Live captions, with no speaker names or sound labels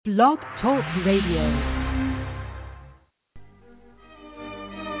Blog Talk Radio.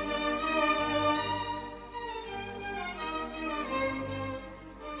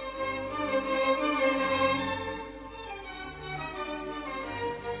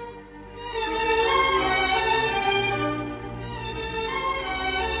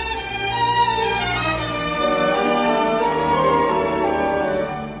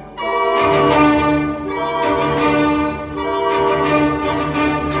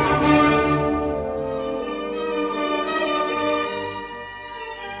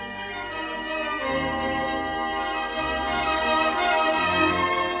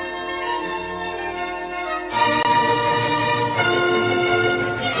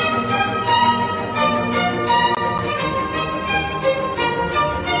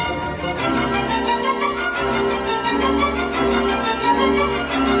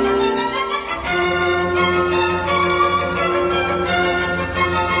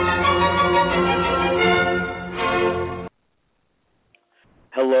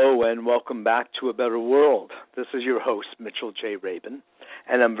 Back to a better world. This is your host, Mitchell J. Rabin,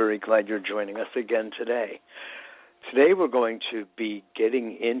 and I'm very glad you're joining us again today. Today we're going to be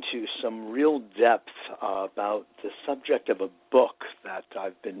getting into some real depth about the subject of a book that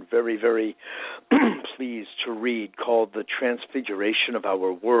I've been very, very pleased to read called The Transfiguration of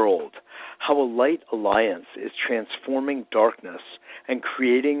Our World, How a Light Alliance is Transforming Darkness and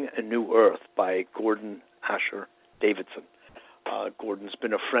Creating a New Earth by Gordon Asher Davidson. Gordon's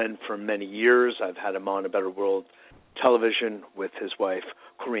been a friend for many years. I've had him on A Better World television with his wife,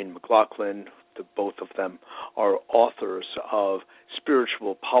 Corinne McLaughlin. Both of them are authors of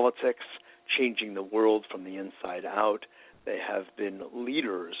Spiritual Politics, Changing the World from the Inside Out. They have been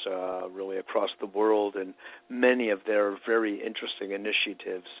leaders really across the world in many of their very interesting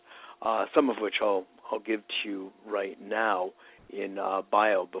initiatives, some of which I'll give to you right now in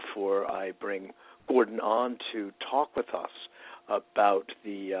bio before I bring Gordon on to talk with us about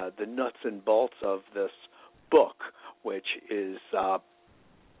the nuts and bolts of this book, which is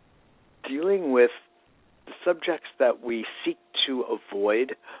dealing with the subjects that we seek to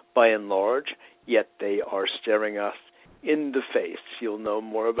avoid by and large, yet they are staring us in the face. You'll know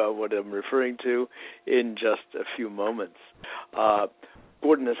more about what I'm referring to in just a few moments.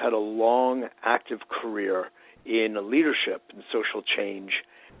 Gordon has had a long, active career in leadership and social change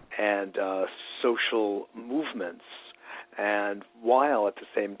and social movements, and while at the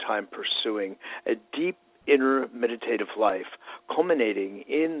same time pursuing a deep inner meditative life, culminating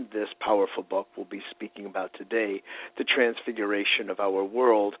in this powerful book we'll be speaking about today, The Transfiguration of Our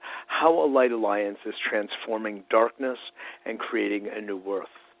World, How a Light Alliance is Transforming Darkness and Creating a New Earth.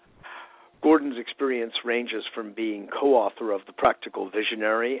 Gordon's experience ranges from being co-author of The Practical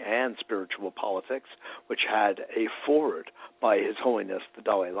Visionary and Spiritual Politics, which had a foreword by His Holiness the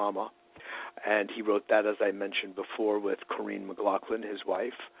Dalai Lama, and he wrote that, as I mentioned before, with Corinne McLaughlin, his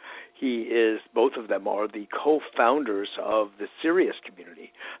wife. Both of them are the co-founders of the Sirius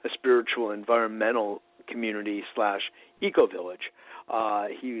community, a spiritual environmental community / eco-village.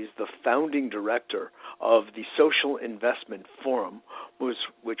 He's the founding director of the Social Investment Forum,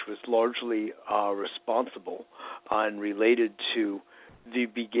 which was largely responsible and related to the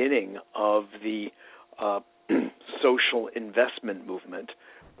beginning of the social investment movement,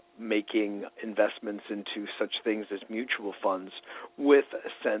 making investments into such things as mutual funds with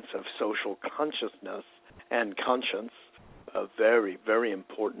a sense of social consciousness and conscience, a very, very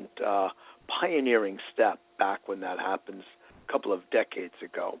important pioneering step back when that happens a couple of decades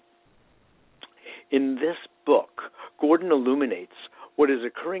ago. In this book, Gordon illuminates what is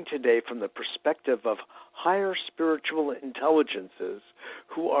occurring today from the perspective of higher spiritual intelligences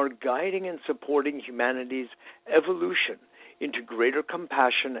who are guiding and supporting humanity's evolution into greater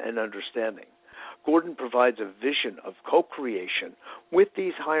compassion and understanding. Gordon provides a vision of co-creation with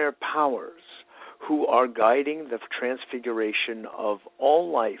these higher powers who are guiding the transfiguration of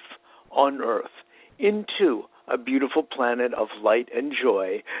all life on Earth into a beautiful planet of light and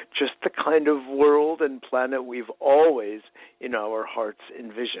joy, just the kind of world and planet we've always in our hearts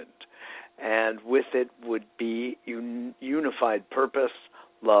envisioned. And with it would be unified purpose,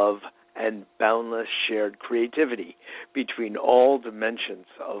 love, and boundless shared creativity between all dimensions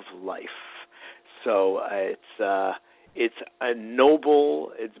of life. So it's a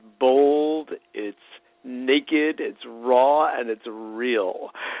noble, it's bold, it's naked, it's raw, and it's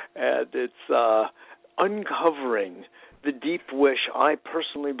real. And it's uncovering the deep wish I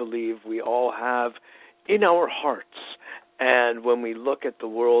personally believe we all have in our hearts. And when we look at the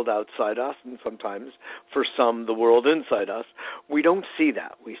world outside us, and sometimes for some the world inside us, we don't see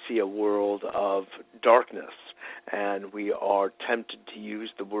that. We see a world of darkness and we are tempted to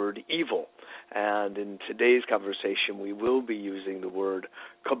use the word evil. And in today's conversation, we will be using the word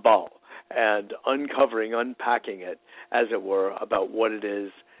cabal and uncovering, unpacking it, as it were, about what it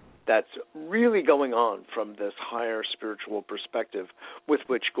is that's really going on from this higher spiritual perspective with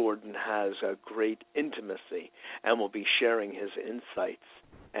which Gordon has a great intimacy and will be sharing his insights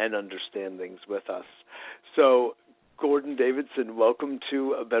and understandings with us. So, Gordon Davidson, welcome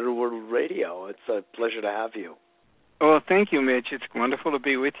to A Better World Radio. It's a pleasure to have you. Well, thank you, Mitch. It's wonderful to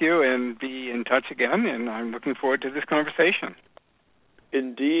be with you and be in touch again, and I'm looking forward to this conversation.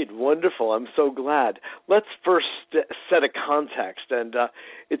 Indeed. Wonderful. I'm so glad. Let's first set a context, and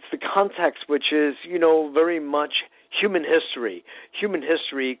it's the context which is, very much human history. Human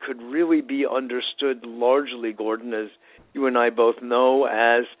history could really be understood largely, Gordon, as you and I both know,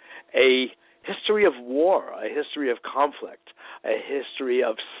 as a history of war, a history of conflict, a history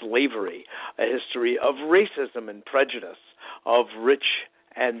of slavery, a history of racism and prejudice, of rich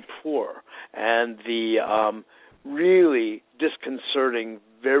and poor, and the really disconcerting,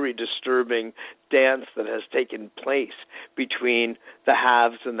 very disturbing dance that has taken place between the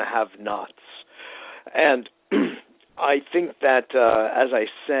haves and the have-nots. And I think that, as I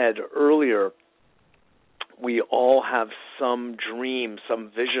said earlier, we all have some dream, some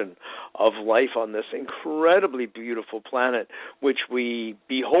vision of life on this incredibly beautiful planet, which we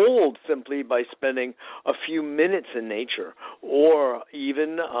behold simply by spending a few minutes in nature, or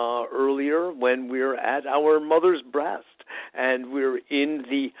even earlier when we're at our mother's breast and we're in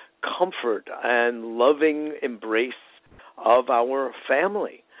the comfort and loving embrace of our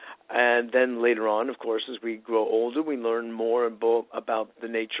family. And then later on, of course, as we grow older, we learn more about the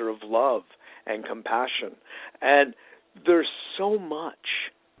nature of love and compassion. And there's so much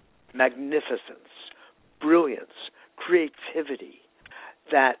magnificence, brilliance, creativity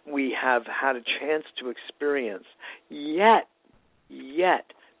that we have had a chance to experience. Yet,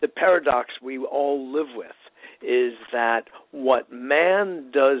 the paradox we all live with is that what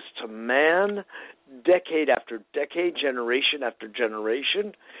man does to man, decade after decade, generation after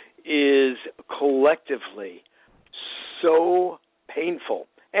generation, is collectively so painful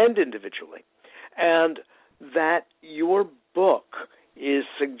and individually. And that your book is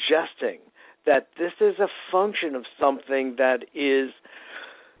suggesting that this is a function of something that is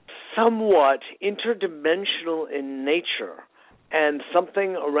somewhat interdimensional in nature and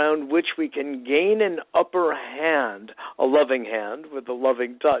something around which we can gain an upper hand, a loving hand with a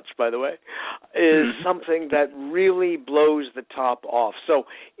loving touch, by the way, is something that really blows the top off. So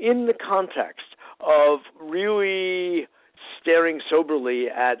in the context of really staring soberly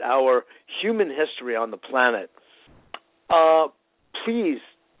at our human history on the planet, please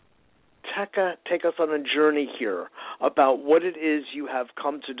take us on a journey here about what it is you have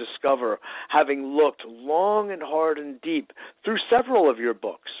come to discover, having looked long and hard and deep through several of your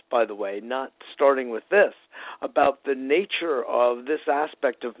books, by the way, not starting with this, about the nature of this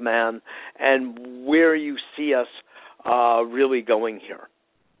aspect of man and where you see us really going here.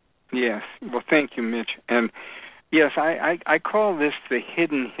 Yes. Well, thank you, Mitch. And yes, I call this the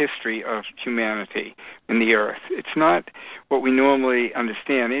hidden history of humanity in the earth. It's not what we normally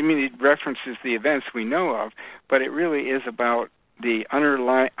understand. I mean, it references the events we know of, but it really is about the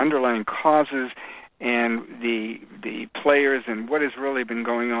underlying causes and the players and what has really been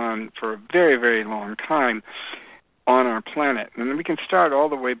going on for a very, very long time on our planet. And then we can start all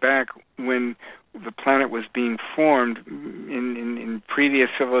the way back when the planet was being formed in previous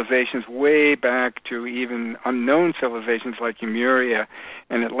civilizations, way back to even unknown civilizations like Lemuria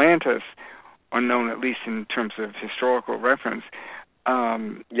and Atlantis, unknown at least in terms of historical reference.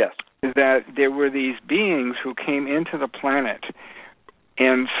 Yes. That there were these beings who came into the planet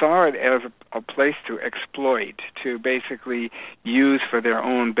and saw it as a place to exploit, to basically use for their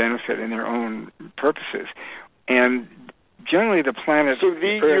own benefit and their own purposes. And generally the planet... So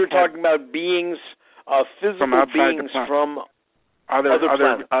you're talking about beings, physical from outside beings from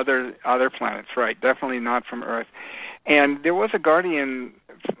other planets, right, definitely not from Earth. And there was a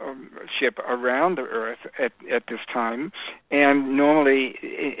guardianship around the Earth at this time, and normally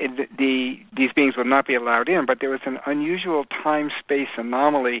these beings would not be allowed in, but there was an unusual time-space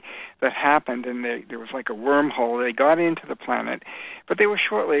anomaly that happened, and there was like a wormhole. They got into the planet, but they were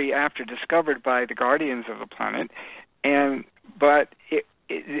shortly after discovered by the guardians of the planet, but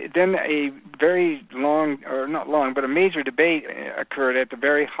then a very long, or not long, but a major debate occurred at the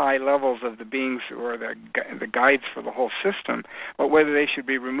very high levels of the beings or the guides for the whole system, about whether they should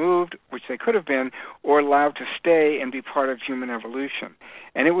be removed, which they could have been, or allowed to stay and be part of human evolution.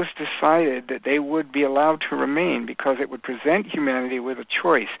 And it was decided that they would be allowed to remain because it would present humanity with a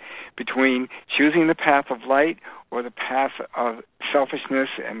choice between choosing the path of light or the path of selfishness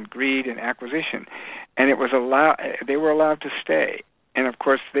and greed and acquisition. And they were allowed to stay. And of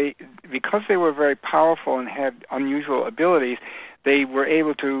course, because they were very powerful and had unusual abilities, they were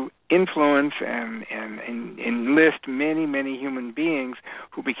able to influence and enlist many, many human beings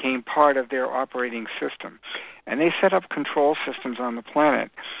who became part of their operating system. And they set up control systems on the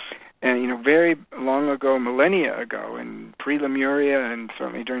planet. And, very long ago, millennia ago, in pre-Lemuria and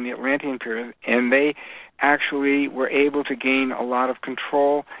certainly during the Atlantean period, and they actually were able to gain a lot of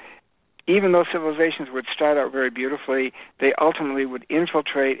control. Even though civilizations would start out very beautifully, they ultimately would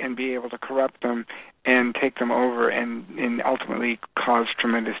infiltrate and be able to corrupt them and take them over and ultimately cause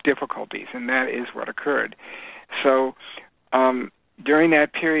tremendous difficulties. And that is what occurred. So during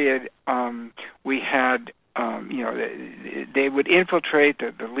that period, we had, they would infiltrate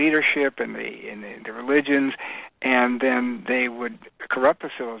the leadership and the religions, and then they would corrupt the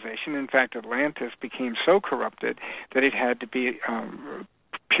civilization. In fact, Atlantis became so corrupted that it had to be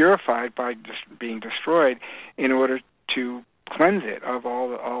purified by being destroyed in order to cleanse it of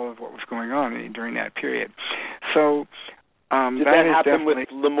all of what was going on during that period. So did that happen with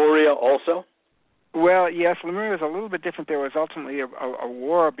Lemuria also? Well, yes, Lemuria was a little bit different. There was ultimately a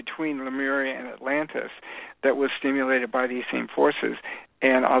war between Lemuria and Atlantis that was stimulated by these same forces,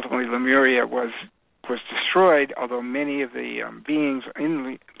 and ultimately Lemuria was destroyed, although many of the beings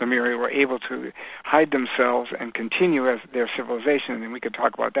in Lemuria were able to hide themselves and continue as their civilization, and we could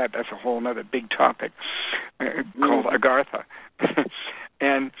talk about that. That's a whole other big topic called Agartha.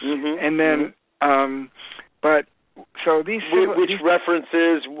 And then, but so these... Which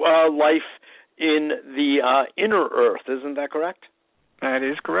references life in the inner Earth, isn't that correct? That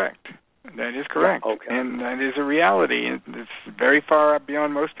is correct. That is correct. Okay. And that is a reality. It's very far up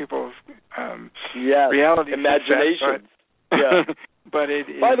beyond most people's reality. Imagination. Yeah. But it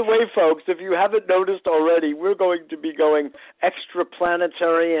is. By the way, folks, if you haven't noticed already, we're going to be going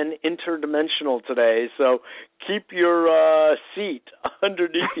extraplanetary and interdimensional today. So keep your seat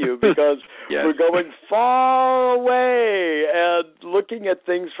underneath you because yes. We're going far away and looking at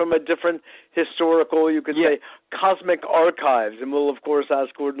things from a different historical, you could say, cosmic archives. And we'll, of course,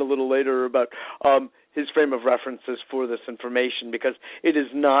 ask Gordon a little later about his frame of references for this information because it is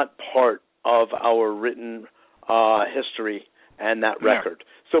not part of our written history and that record.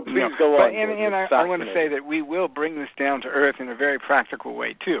 So please go on. And I want to say that we will bring this down to Earth in a very practical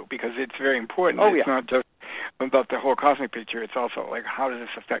way, too, because it's very important. It's not just about the whole cosmic picture. It's also like how does this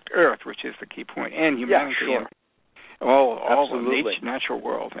affect Earth, which is the key point, and humanity, and all the natural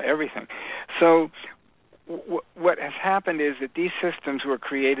world, everything. So what has happened is that these systems were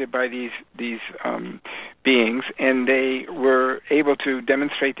created by these beings, and they were able to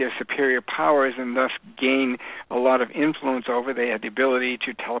demonstrate their superior powers and thus gain a lot of influence over. They had the ability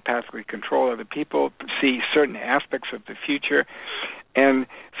to telepathically control other people, see certain aspects of the future, and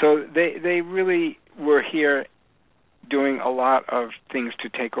so they really were here doing a lot of things to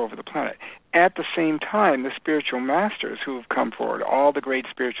take over the planet. At the same time, the spiritual masters who have come forward, all the great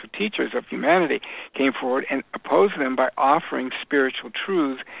spiritual teachers of humanity, came forward and opposed them by offering spiritual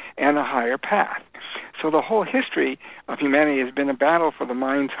truths and a higher path. So the whole history of humanity has been a battle for the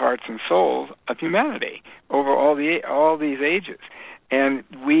minds, hearts, and souls of humanity over all these ages. And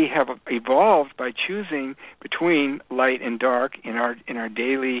we have evolved by choosing between light and dark in our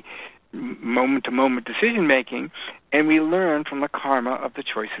daily moment-to-moment decision-making, and we learn from the karma of the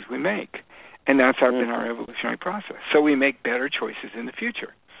choices we make. And that's been our evolutionary process. So we make better choices in the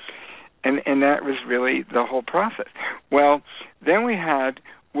future. And that was really the whole process. Well, then we had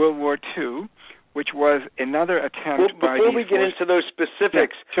World War II, which was another attempt by before we get into those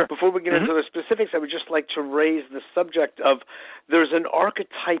specifics, Before we get into those specifics, I would just like to raise the subject of there's an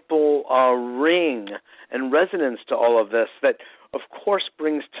archetypal ring and resonance to all of this that, of course,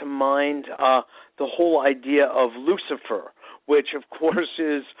 brings to mind the whole idea of Lucifer, which, of course,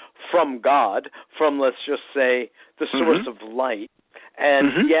 is from God, from, let's just say, the source of light,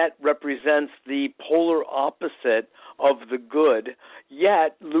 and yet represents the polar opposite of the good.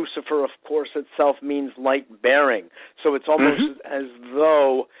 Yet Lucifer, of course, itself means light-bearing. So it's almost as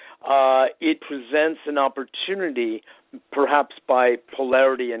though it presents an opportunity, perhaps by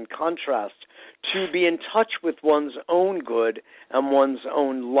polarity and contrast, to be in touch with one's own good and one's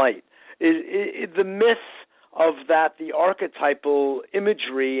own light. The myth of that, the archetypal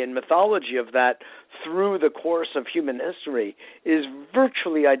imagery and mythology of that through the course of human history is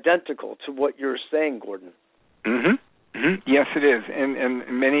virtually identical to what you're saying, Gordon. Mm-hmm. Mm-hmm. Yes, it is. And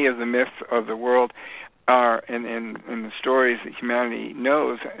many of the myths of the world are, and the stories that humanity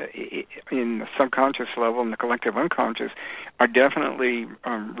knows in the subconscious level and the collective unconscious, are definitely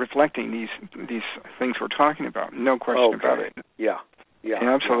reflecting these things we're talking about. No question about it. Yeah. Yeah,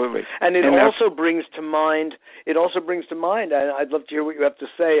 absolutely. And it also brings to mind, and I'd love to hear what you have to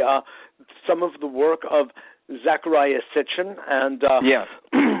say, some of the work of Zecharia Sitchin and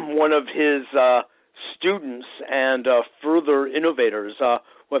one of his students and further innovators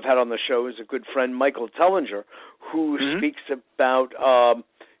who I've had on the show is a good friend, Michael Tellinger, who speaks about,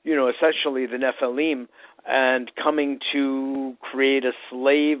 essentially the Nephilim and coming to create a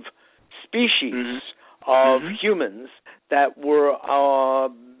slave species of humans that were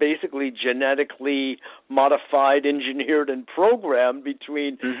basically genetically modified, engineered, and programmed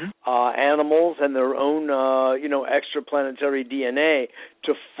between animals and their own, extraplanetary DNA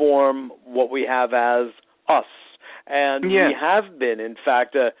to form what we have as us. And we have been, in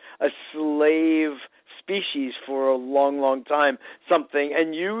fact, a slave species for a long, long time,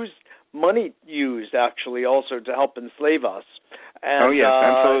 money used actually also to help enslave us. And,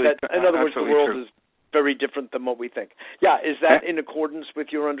 absolutely. In other words, the world is very different than what we think. Yeah, is that in accordance with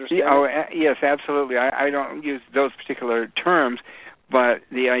your understanding? Yes, absolutely. I don't use those particular terms, but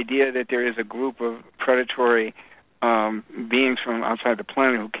the idea that there is a group of predatory beings from outside the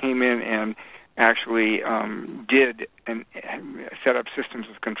planet who came in and actually did and set up systems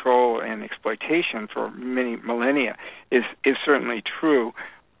of control and exploitation for many millennia is certainly true.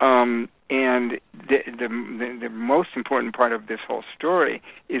 And the most important part of this whole story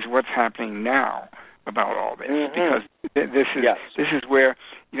is what's happening now about all this, because this is where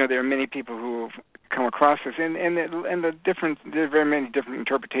there are many people who have come across this, and there are very many different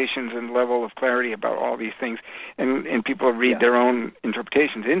interpretations and level of clarity about all these things, and people read their own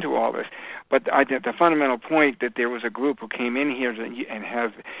interpretations into all this. But the fundamental point that there was a group who came in here and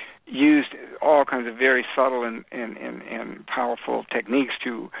have used all kinds of very subtle and powerful techniques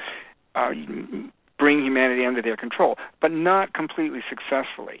to bring humanity under their control, but not completely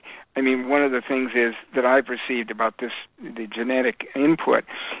successfully. I mean, one of the things is that I've received about the genetic input,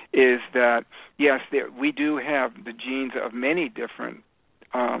 is that, yes, we do have the genes of many different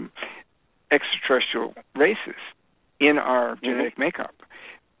extraterrestrial races in our genetic makeup.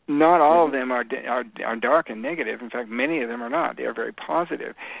 Not all of them are dark and negative. In fact, many of them are not. They are very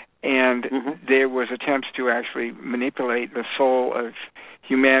positive. And there was attempts to actually manipulate the soul of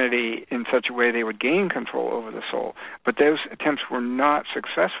humanity in such a way they would gain control over the soul. But those attempts were not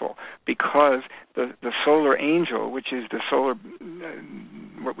successful because the solar angel, which is the solar,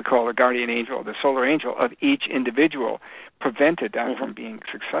 what we call the guardian angel, the solar angel of each individual, prevented that from being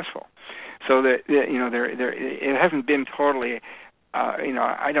successful. So that it hasn't been totally.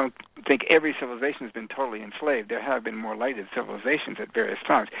 I don't think every civilization has been totally enslaved. There have been more lighted civilizations at various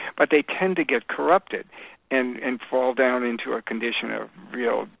times, but they tend to get corrupted and fall down into a condition of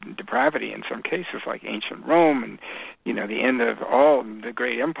real depravity in some cases, like ancient Rome and, the end of all the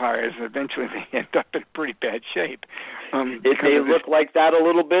great empires. Eventually they end up in pretty bad shape. It may look like that a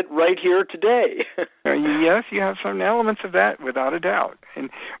little bit right here today. Yes, you have some elements of that, without a doubt.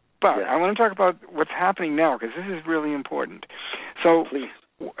 But I want to talk about what's happening now, because this is really important. So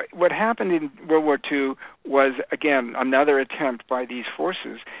what happened in World War II was, again, another attempt by these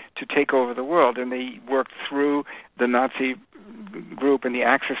forces to take over the world, and they worked through the Nazi group and the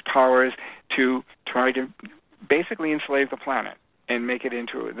Axis powers to try to basically enslave the planet and make it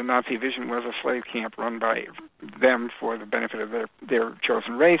into, the Nazi vision was a slave camp run by them for the benefit of their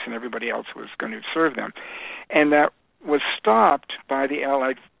chosen race, and everybody else was going to serve them. And that was stopped by the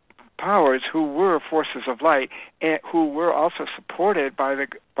Allied powers, who were forces of light, and who were also supported by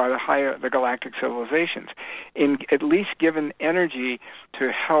the galactic civilizations, in at least given energy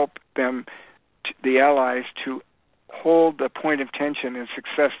to help them, the Allies, to hold the point of tension and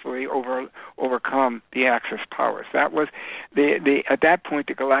successfully overcome the Axis powers. That was at that point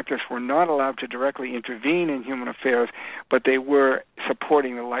the Galactics were not allowed to directly intervene in human affairs, but they were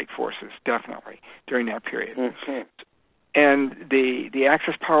supporting the light forces definitely during that period. And the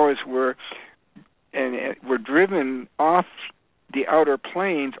Axis powers were driven off the outer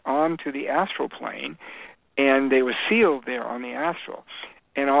planes onto the astral plane, and they were sealed there on the astral.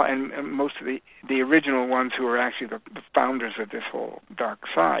 And most of the original ones who were actually the founders of this whole dark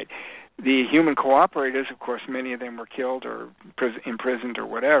side. The human cooperators, of course, many of them were killed or imprisoned or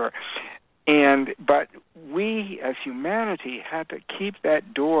whatever. But we, as humanity, had to keep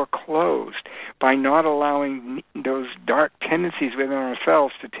that door closed by not allowing those dark tendencies within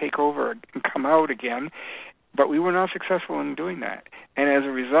ourselves to take over and come out again. But we were not successful in doing that. And as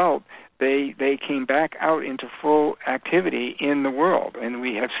a result, they came back out into full activity in the world, and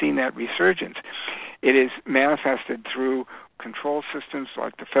we have seen that resurgence. It is manifested through control systems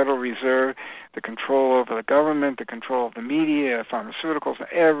like the Federal Reserve, the control over the government, the control of the media, pharmaceuticals,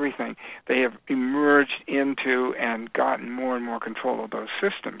 everything. They have emerged into and gotten more and more control of those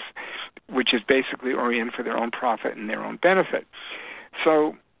systems, which is basically oriented for their own profit and their own benefit.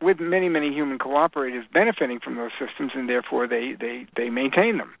 So with many, many human cooperators benefiting from those systems, and therefore they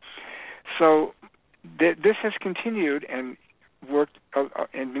maintain them. So this has continued and worked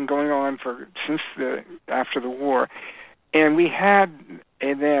and been going on since after the war. And we had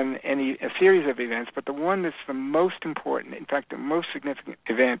a series of events, but the one that's the most important, in fact, the most significant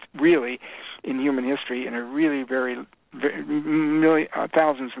event really in human history in a really very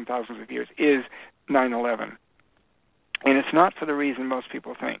thousands and thousands of years is 9/11. And it's not for the reason most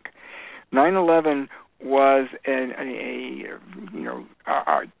people think. 9/11 was a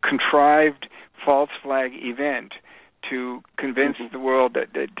contrived false flag event to convince the world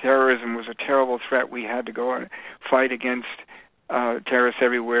that terrorism was a terrible threat. We had to go and fight against terrorists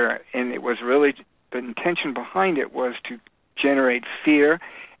everywhere. And it was really, the intention behind it was to generate fear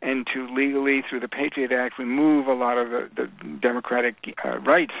and to legally, through the Patriot Act, remove a lot of the democratic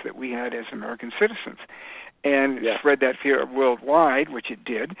rights that we had as American citizens. And spread that fear worldwide, which it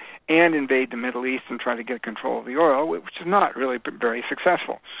did, and invade the Middle East and try to get control of the oil, which is not really very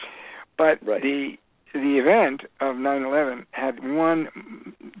successful. But the event of 9/11 had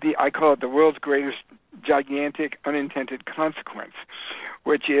I call it the world's greatest gigantic unintended consequence,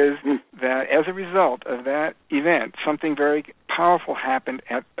 which is that as a result of that event, something very powerful happened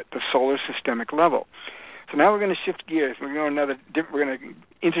at the solar systemic level. So now we're going to shift gears. We're going to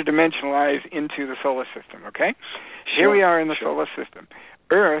interdimensionalize into the solar system, okay? Sure. Here we are in the solar system.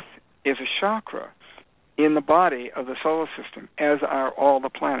 Earth is a chakra in the body of the solar system, as are all the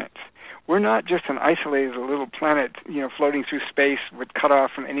planets. We're not just an isolated little planet, floating through space cut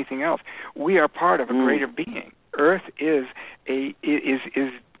off from anything else. We are part of a greater being. Earth is a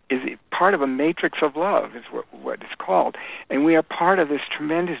part of a matrix of love, is what it's called, and we are part of this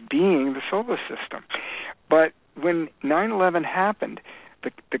tremendous being, the solar system. But when 9/11 happened,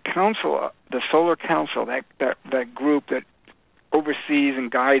 the council, the Solar Council, that group that oversees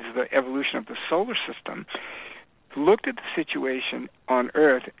and guides the evolution of the solar system, looked at the situation on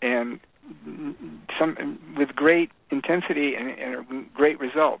Earth and with great intensity and great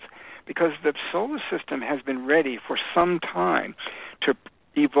results, because the solar system has been ready for some time to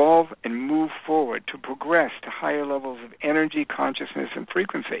evolve and move forward, to progress to higher levels of energy, consciousness, and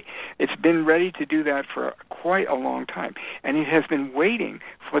frequency. It's been ready to do that for quite a long time, and it has been waiting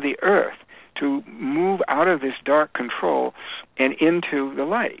for the Earth to move out of this dark control and into the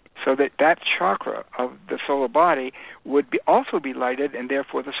light, so that chakra of the solar body would also be lighted, and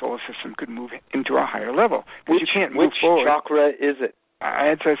therefore the solar system could move into a higher level. Which chakra is it?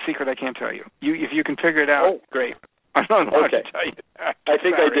 It's a secret I can't tell you. If you can figure it out, great. I don't know what to tell you. I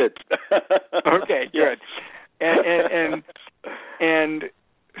think I did. Okay, good. And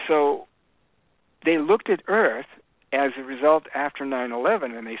so they looked at Earth as a result after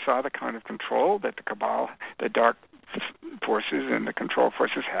 9/11, and they saw the kind of control that the Cabal, the dark forces and the control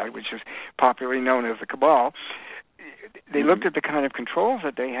forces had, which is popularly known as the Cabal. They looked at the kind of controls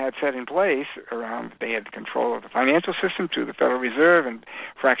that they had set in place around. They had control of the financial system through the Federal Reserve and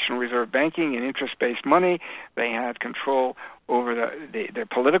fractional reserve banking and interest-based money. They had control over the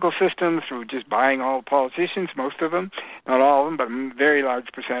political system through just buying all the politicians, most of them, not all of them, but a very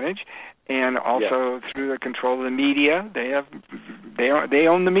large percentage, and also through the control of the media. They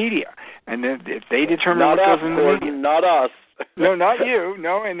own the media, and if they determine what goes in the media, not us. No, not you.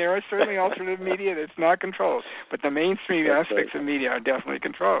 No, and there are certainly alternative media that's not controlled, but the mainstream aspects of media are definitely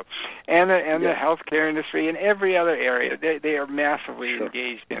controlled, and the healthcare industry and every other area. They are massively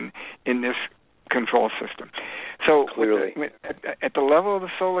engaged in this control system. So clearly, at the level of the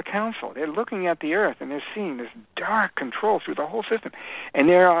Solar Council, they're looking at the Earth and they're seeing this dark control through the whole system, and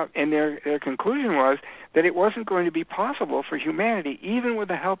their conclusion was that it wasn't going to be possible for humanity, even with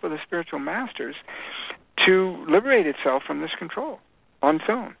the help of the spiritual masters, to liberate itself from this control on its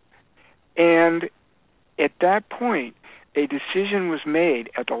own. And at that point, a decision was made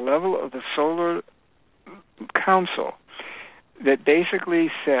at the level of the Solar Council that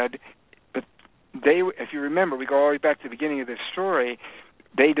basically said that if you remember, we go all the way back to the beginning of this story,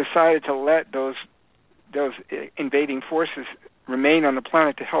 they decided to let those invading forces remain on the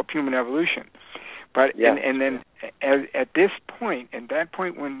planet to help human evolution. But and at this point, at that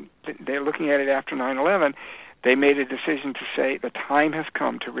point when they're looking at it after 9/11, they made a decision to say the time has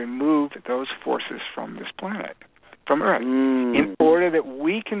come to remove those forces from this planet, from Earth, in order that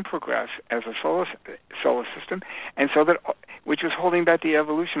we can progress as a solar system, and so that, which was holding back the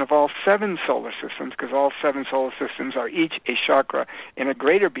evolution of all 7 solar systems, because all 7 solar systems are each a chakra in a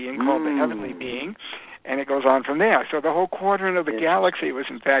greater being called the heavenly being, and it goes on from there. So the whole quadrant of the galaxy was,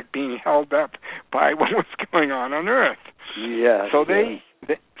 in fact, being held up by what was going on Earth. Yes.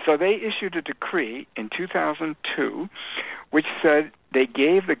 So they issued a decree in 2002, which said they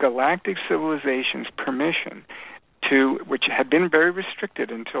gave the galactic civilizations permission to, which had been very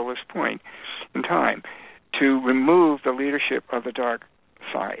restricted until this point in time, to remove the leadership of the dark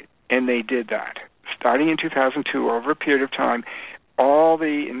side. And they did that. Starting in 2002, over a period of time, all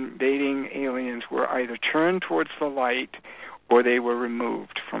the invading aliens were either turned towards the light or they were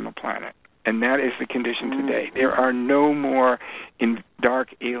removed from the planet. And that is the condition today. There are no more dark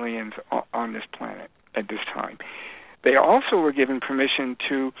aliens on this planet at this time. They also were given permission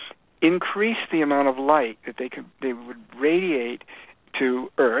to increase the amount of light that they would radiate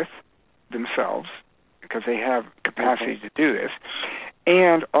to Earth themselves, because they have capacity to do this,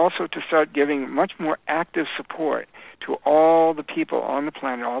 and also to start giving much more active support to all the people on the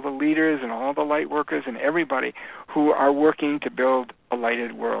planet, all the leaders and all the light workers and everybody who are working to build a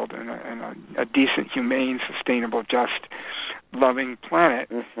lighted world and a decent, humane, sustainable, just, loving planet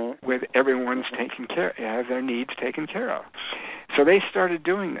with everyone's taken care, has their needs taken care of. So they started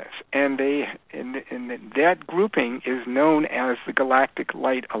doing this, and that grouping is known as the Galactic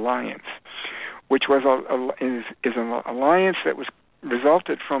Light Alliance, which was is an alliance that was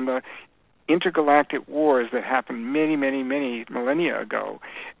resulted from the intergalactic wars that happened many, many, many millennia ago,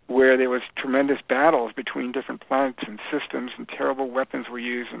 where there was tremendous battles between different planets and systems, and terrible weapons were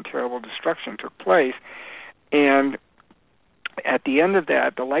used and terrible destruction took place. And at the end of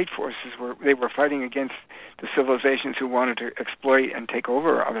that, the light forces were fighting against the civilizations who wanted to exploit and take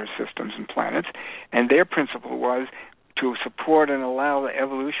over other systems and planets, and their principle was to support and allow the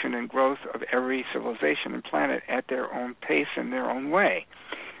evolution and growth of every civilization and planet at their own pace and their own way.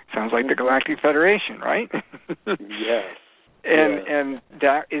 Sounds like the Galactic Federation, right? Yes. And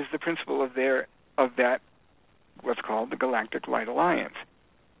that is the principle of that what's called the Galactic Light Alliance.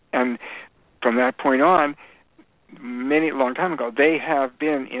 And from that point on, long time ago, they have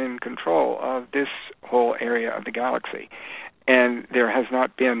been in control of this whole area of the galaxy. And there has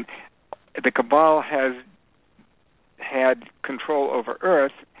not been, the Cabal has had control over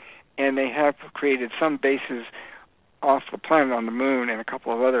Earth, and they have created some bases off the planet on the moon and a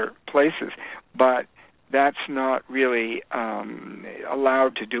couple of other places, but that's not really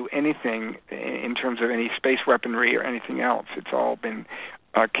allowed to do anything in terms of any space weaponry or anything else. It's all been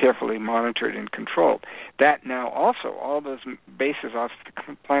carefully monitored and controlled. That now also, all those bases off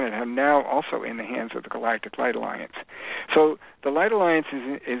the planet are now also in the hands of the Galactic Light Alliance. So the Light Alliance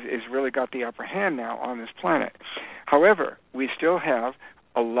is really got the upper hand now on this planet. However, we still have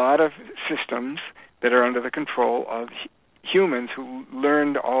a lot of systems that are under the control of humans who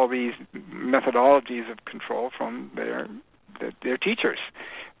learned all these methodologies of control from their teachers,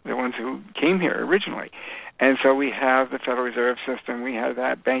 the ones who came here originally. And so we have the Federal Reserve System, we have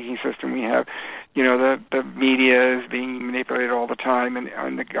that banking system, we have, the media is being manipulated all the time,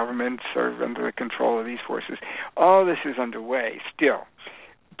 and the governments are under the control of these forces. All this is underway still,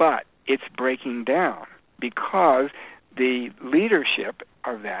 but it's breaking down because the leadership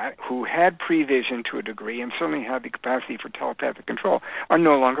of that, who had prevision to a degree and certainly had the capacity for telepathic control, are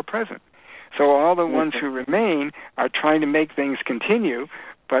no longer present. So all the ones who remain are trying to make things continue,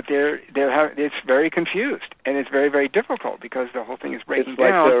 but it's very confused, and it's very, very difficult because the whole thing is breaking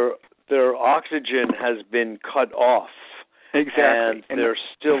down. Like their oxygen has been cut off. Exactly. And they're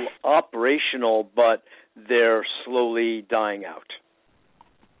still operational, but they're slowly dying out.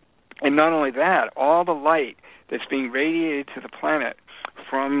 And not only that, all the light that's being radiated to the planet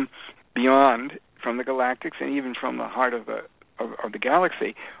from beyond, from the galactics and even from the heart of the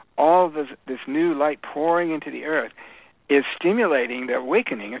galaxy, all of this new light pouring into the Earth is stimulating the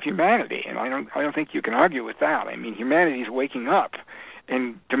awakening of humanity. And I don't think you can argue with that. I mean, humanity is waking up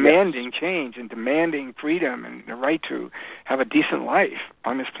and demanding change and demanding freedom and the right to have a decent life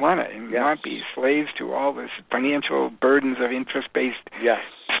on this planet and not be slaves to all this financial burdens of interest-based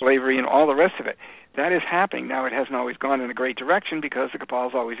slavery and all the rest of it. That is happening. Now, it hasn't always gone in a great direction because the cabal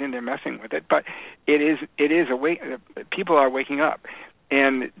is always in there messing with it, but it is awake. People are waking up.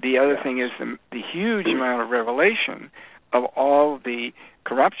 And the other thing is the huge amount of revelation of all the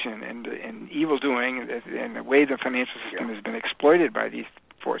corruption and evil doing and the way the financial system has been exploited by these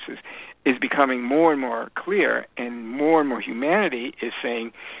forces is becoming more and more clear, and more humanity is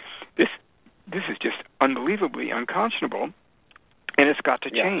saying this is just unbelievably unconscionable, and it's got to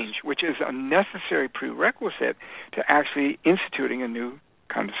change, which is a necessary prerequisite to actually instituting a new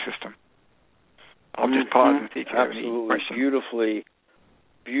kind of system. I'll just pause and see if you have any questions.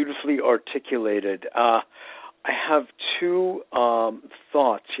 Beautifully articulated. I have two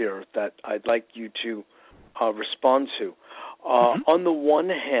thoughts here that I'd like you to respond to. On the one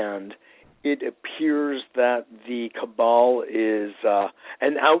hand, it appears that the cabal is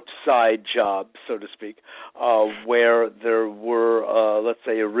an outside job, so to speak, where there were, let's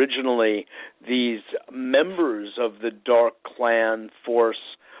say, originally these members of the Dark Clan force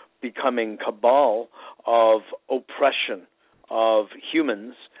becoming cabal of oppression of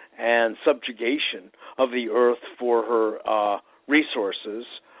humans and subjugation of the earth for her resources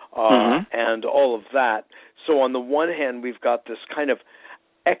and all of that. So on the one hand, we've got this kind of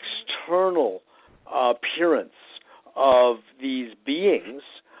external appearance of these beings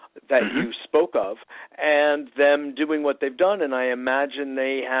that you spoke of, and them doing what they've done. And I imagine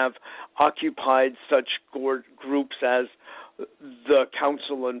they have occupied such groups as the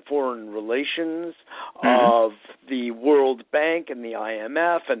Council on Foreign Relations of the World Bank and the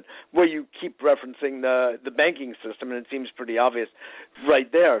IMF, and where you keep referencing the banking system, and it seems pretty obvious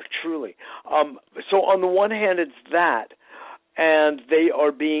right there, truly. So on the one hand, it's that, and they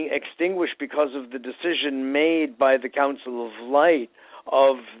are being extinguished because of the decision made by the Council of Light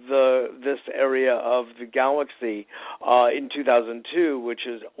of this area of the galaxy in 2002, which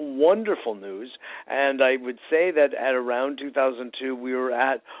is wonderful news. And I would say that at around 2002, we were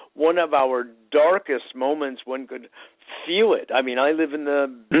at one of our darkest moments. One could feel it. I mean, I live in the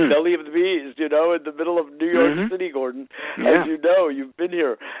belly of the beast, in the middle of New York City, Gordon. As you know, you've been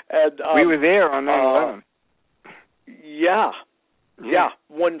here. And we were there on 9/11. Yeah.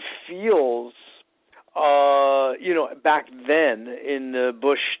 One feels, back then in the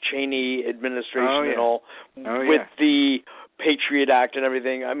Bush-Cheney administration and all, with the Patriot Act and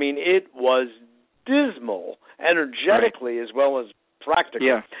everything, I mean, it was dismal, energetically as well as practically.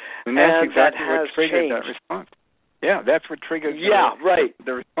 Yeah, and that's exactly what triggered that response. Yeah, that's what triggered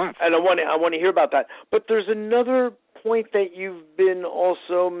the response. And I want to hear about that. But there's another point that you've been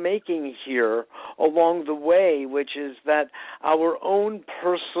also making here along the way, which is that our own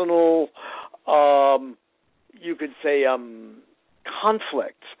personal, you could say,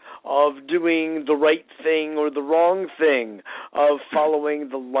 conflict of doing the right thing or the wrong thing, of following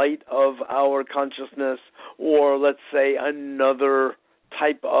the light of our consciousness, or let's say another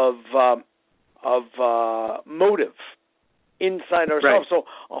type of motive inside ourselves. Right.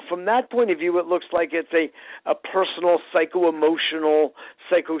 So from that point of view, it looks like it's a personal, psycho-emotional,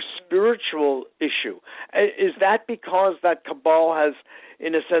 psycho-spiritual issue. Is that because that cabal has,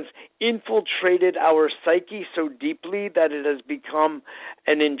 in a sense, infiltrated our psyche so deeply that it has become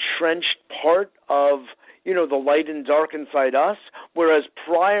an entrenched part of, the light and dark inside us, whereas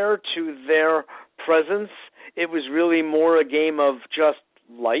prior to their presence, it was really more a game of just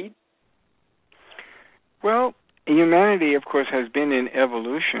light? Well, humanity, of course, has been in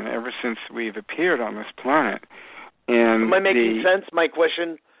evolution ever since we've appeared on this planet. And am I making sense? My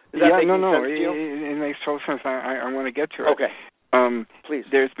question? Is that making sense to you? It makes total sense. I want to get to it. Okay. Please.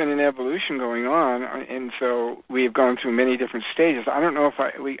 There's been an evolution going on, and so we've gone through many different stages. I don't know if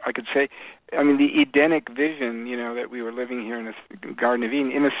I could say, the Edenic vision, that we were living here in the Garden of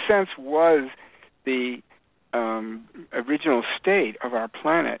Eden, in a sense was the original state of our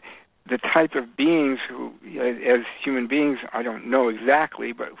planet. The type of beings who, as human beings, I don't know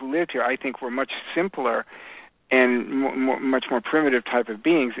exactly, but who lived here, I think were much simpler and much more primitive type of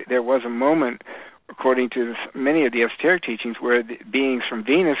beings. There was a moment, according to many of the esoteric teachings, where the beings from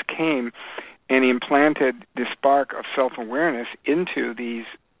Venus came and implanted the spark of self-awareness into these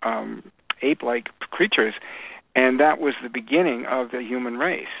ape-like creatures, and that was the beginning of the human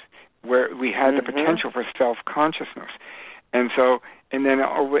race, where we had the potential for self-consciousness. And so, and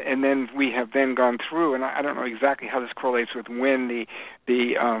then we have then gone through, and I don't know exactly how this correlates with when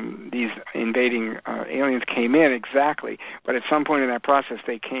these invading aliens came in exactly, but at some point in that process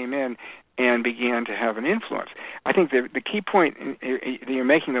they came in and began to have an influence. I think the key point that you're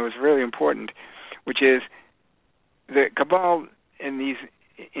making, though, is really important, which is the cabal and these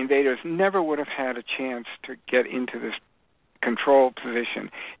invaders never would have had a chance to get into this control position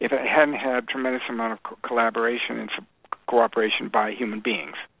if it hadn't had tremendous amount of collaboration and cooperation by human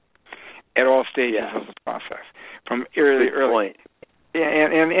beings at all stages of the process, from early.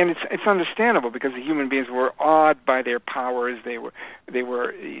 And it's understandable, because the human beings were awed by their powers. They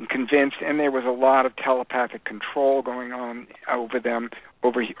were convinced, and there was a lot of telepathic control going on over them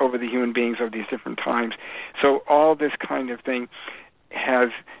over the human beings of these different times. So all this kind of thing has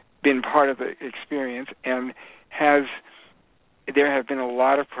been part of the experience, and there have been a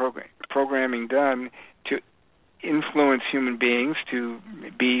lot of programming done to influence human beings to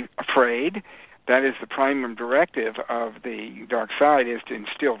be afraid. That is the prime directive of the dark side, is to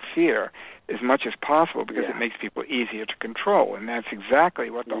instill fear as much as possible, because it makes people easier to control. And that's exactly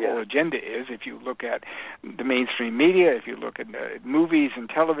what the whole agenda is. If you look at the mainstream media, if you look at movies and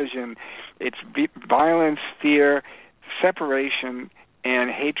television, it's violence, fear, separation,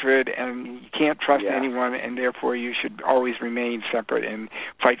 and hatred, and you can't trust anyone, and therefore you should always remain separate and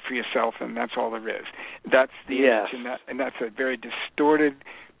fight for yourself, and that's all there is. That's the image, and that's a very distorted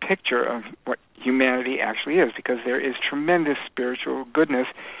picture of what humanity actually is, because there is tremendous spiritual goodness,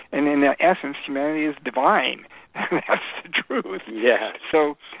 and in essence, humanity is divine. That's the truth. Yeah.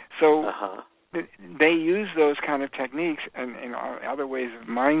 So they use those kind of techniques and other ways of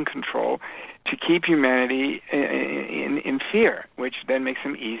mind control to keep humanity in fear, which then makes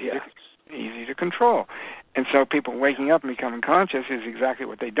them easy to control. And so people waking up and becoming conscious is exactly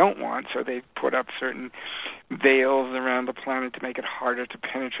what they don't want, so they put up certain veils around the planet to make it harder to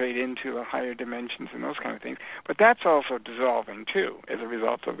penetrate into the higher dimensions and those kind of things. But that's also dissolving, too, as a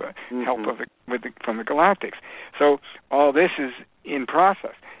result of the help from the galactics. So all this is in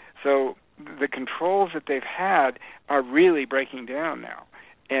process. So the controls that they've had are really breaking down now.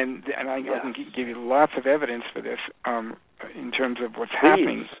 And I can give you lots of evidence for this in terms of what's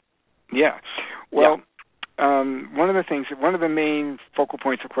happening. Yeah. Well, one of the main focal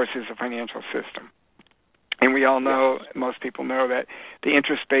points, of course, is the financial system. And we all know, most people know, that the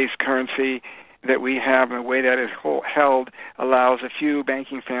interest-based currency that we have and the way that is held allows a few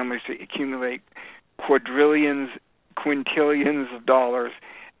banking families to accumulate quintillions of dollars,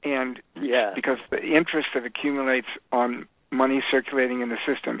 and because the interest that accumulates on money circulating in the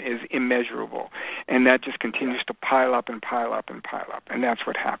system is immeasurable, and that just continues to pile up and pile up and pile up, and that's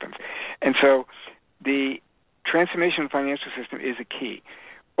what happens. And so the transformation of the financial system is a key.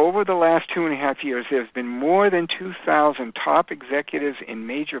 Over the last 2.5 years, there's been more than 2,000 top executives in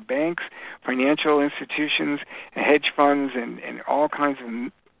major banks, financial institutions, hedge funds, and all kinds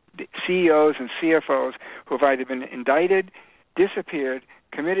of CEOs and CFOs who have either been indicted, disappeared,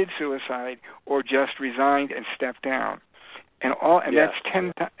 committed suicide, or just resigned and stepped down. And that's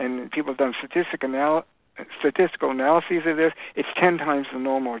 10. And people have done statistical analyses of this. It's 10 times the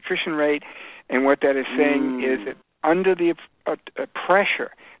normal attrition rate. And what that is saying is that under the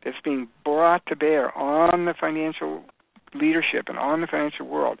pressure that's being brought to bear on the financial leadership and on the financial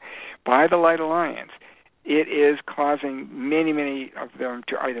world by the Light Alliance, it is causing many, many of them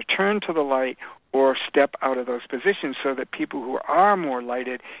to either turn to the light or step out of those positions, so that people who are more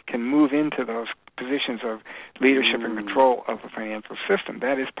lighted can move into those positions of leadership and control of the financial system.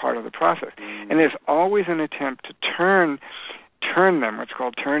 That is part of the process. And there's always an attempt to turn them, what's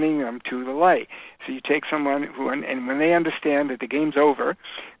called turning them to the light. So you take someone who, and when they understand that the game's over,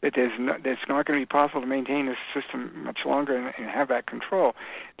 that it's not going to be possible to maintain this system much longer and have that control,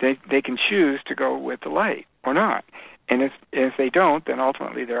 they can choose to go with the light or not. And if they don't, then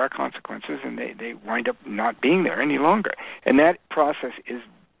ultimately there are consequences, and they wind up not being there any longer. And that process is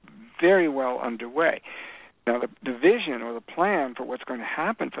very well underway. Now, the vision or the plan for what's going to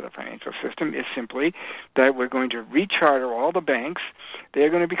happen for the financial system is simply that we're going to recharter all the banks.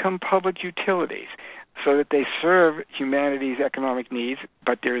 They're going to become public utilities so that they serve humanity's economic needs,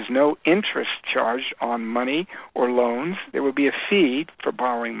 but there is no interest charged on money or loans. There will be a fee for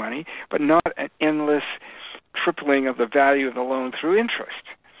borrowing money, but not an endless tripling of the value of the loan through interest.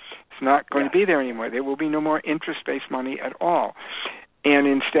 It's not going to be there anymore. There will be no more interest-based money at all. And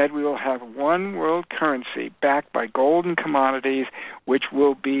instead we will have one world currency backed by gold and commodities, which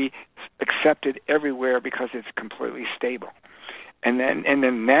will be accepted everywhere because it's completely stable. And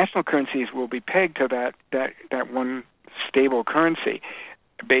then national currencies will be pegged to that one stable currency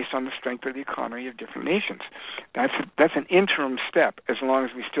based on the strength of the economy of different nations. That's an interim step, as long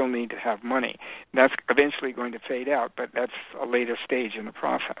as we still need to have money. That's eventually going to fade out, but that's a later stage in the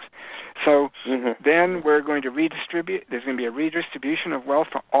process. So then we're going to redistribute. There's going to be a redistribution of wealth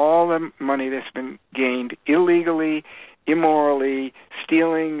for all the money that's been gained illegally, immorally,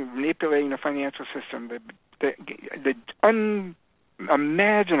 stealing, manipulating the financial system, the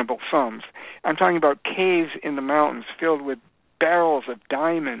unimaginable sums. I'm talking about caves in the mountains filled with barrels of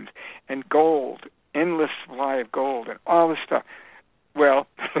diamonds and gold, endless supply of gold and all this stuff. Well,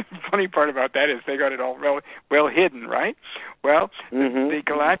 the funny part about that is they got it all well hidden, right? Well, the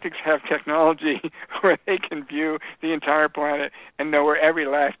galactics have technology where they can view the entire planet and know where every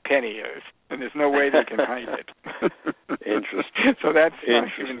last penny is, and there's no way they can hide it. Interesting. So that's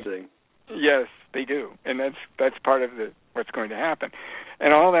interesting. Yes, they do, and that's part of what's going to happen,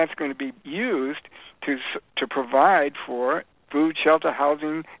 and all that's going to be used to provide for food, shelter,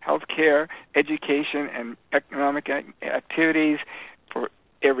 housing, health care, education, and economic activities for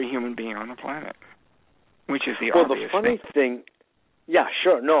every human being on the planet, which is the obvious thing. Well, the funny thing, yeah,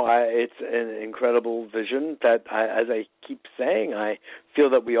 sure, no, it's an incredible vision that, as I keep saying, I feel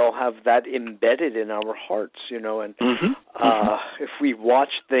that we all have that embedded in our hearts, and if we watch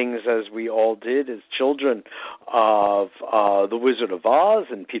things as we all did as children of The Wizard of Oz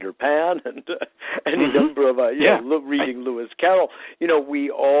and Peter Pan and any number of, reading Lewis Carroll, we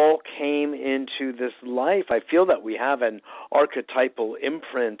all came into this life. I feel that we have an archetypal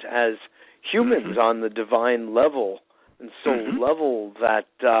imprint as humans on the divine level and soul level that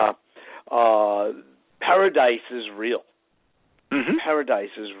paradise is real. Paradise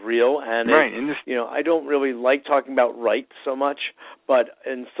is real, and I don't really like talking about right so much, but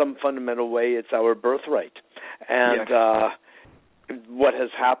in some fundamental way, it's our birthright. And what has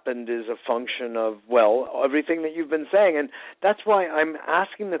happened is a function of, everything that you've been saying, and that's why I'm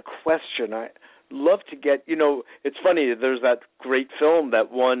asking the question. I love to get, it's funny, there's that great film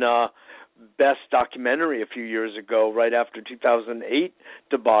that won Best Documentary a few years ago, right after 2008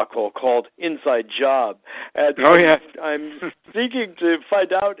 debacle, called Inside Job. And I'm seeking to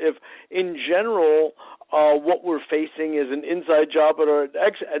find out if, in general, what we're facing is an inside job or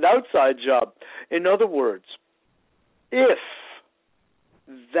an outside job. In other words, if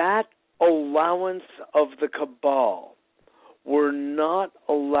that allowance of the cabal were not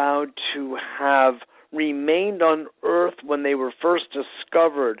allowed to have remained on Earth when they were first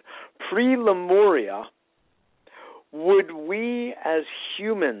discovered pre-Lemuria, would we as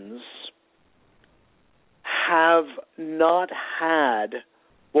humans have not had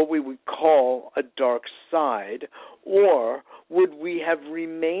what we would call a dark side, or would we have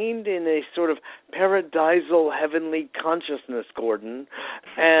remained in a sort of paradisal heavenly consciousness, Gordon,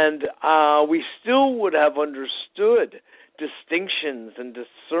 and we still would have understood distinctions and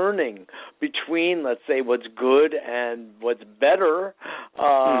discerning between, let's say, what's good and what's better,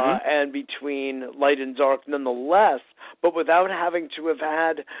 and between light and dark nonetheless, but without having to have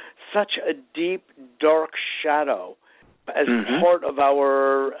had such a deep, dark shadow as part of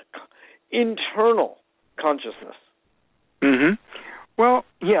our internal consciousness. Well,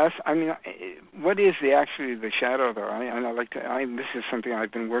 yes. I mean, what is actually the shadow, though? This is something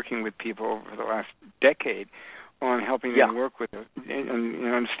I've been working with people over the last decade on helping them work with it and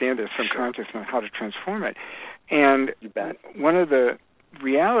understand their subconscious and how to transform it. And one of the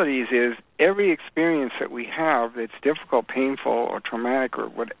realities is every experience that we have that's difficult, painful, or traumatic, or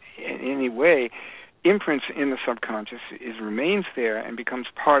what in any way, imprints in the subconscious, remains there and becomes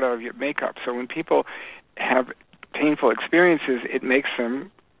part of your makeup. So when people have painful experiences, it makes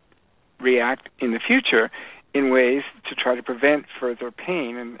them react in the future in ways to try to prevent further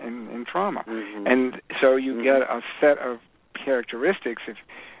pain and trauma. And so you get a set of characteristics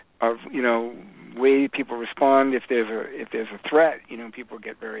of way people respond if there's a threat. People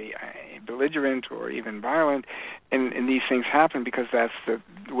get very belligerent or even violent, and these things happen because that's the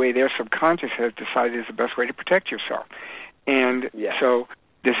way their subconscious has decided is the best way to protect yourself. And so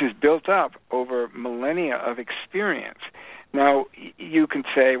this is built up over millennia of experience. Now, you can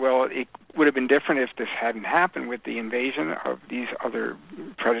say, well, it would have been different if this hadn't happened with the invasion of these other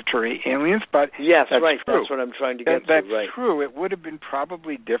predatory aliens, but yes, that's right. true. That's what I'm trying to get to. That's true. It would have been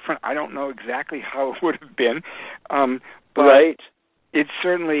probably different. I don't know exactly how it would have been, but it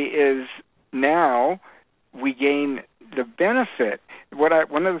certainly is now. We gain the benefit.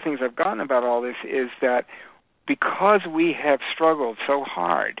 One of the things I've gotten about all this is that because we have struggled so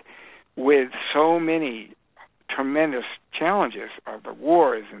hard with so many tremendous challenges of the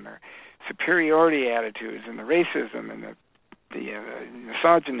wars and the superiority attitudes and the racism and the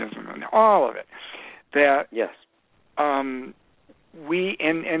misogynism and all of it, that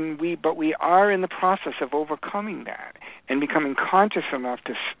we are in the process of overcoming that and becoming conscious enough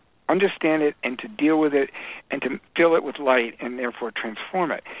to understand it and to deal with it and to fill it with light and therefore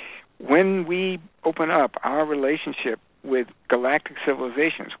transform it. When we open up our relationship with galactic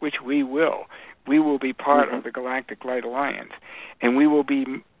civilizations, which we will be part of the Galactic Light Alliance, and we will be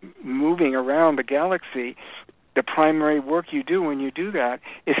moving around the galaxy. The primary work you do when you do that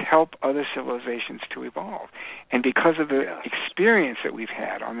is help other civilizations to evolve. And because of the experience that we've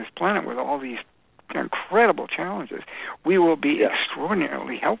had on this planet with all these incredible challenges, we will be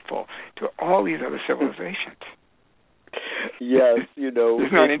extraordinarily helpful to all these other civilizations. Yes, Isn't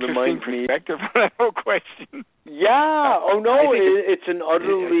that an interesting perspective on that whole question? Yeah. Oh, no, it's an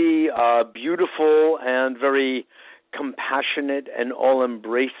utterly beautiful and very compassionate and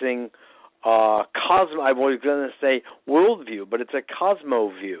all-embracing I was going to say worldview, but it's a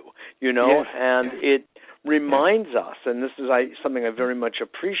cosmo view, and it reminds us, and this is something I very much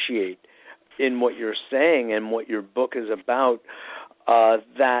appreciate in what you're saying and what your book is about,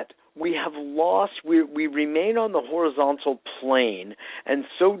 that we have lost, we remain on the horizontal plane and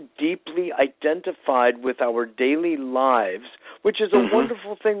so deeply identified with our daily lives, which is a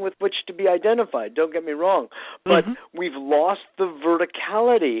wonderful thing with which to be identified, don't get me wrong, but we've lost the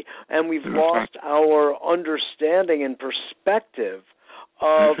verticality and we've lost our understanding and perspective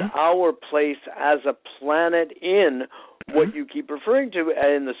of our place as a planet in what you keep referring to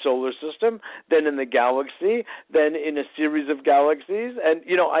in the solar system, then in the galaxy, then in a series of galaxies. And,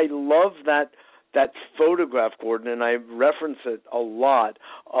 I love that photograph, Gordon, and I reference it a lot,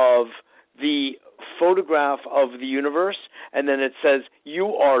 of the photograph of the universe, and then it says,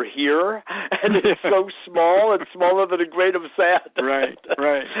 "You are here," and it's so small, it's smaller than a grain of sand. Right.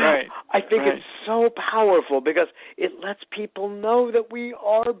 I think it's so powerful because it lets people know that we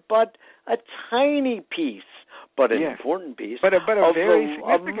are but a tiny piece, but an important piece, but a very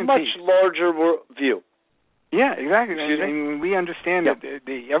significant a much piece. larger view. Yeah, exactly. And we understand that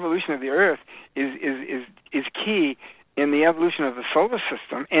the evolution of the Earth is key in the evolution of the solar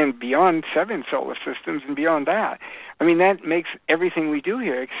system and beyond 7 solar systems and beyond that. I mean, that makes everything we do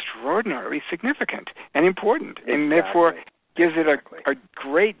here extraordinarily significant and important, and therefore gives it a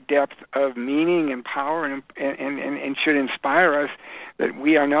great depth of meaning and power and should inspire us that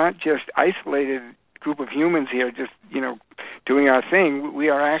we are not just isolated group of humans here just, doing our thing. We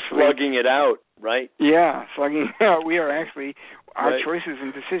are actually slugging it out, right? Yeah, slugging it out. We are actually, our choices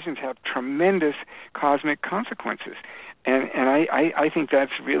and decisions have tremendous cosmic consequences. And I think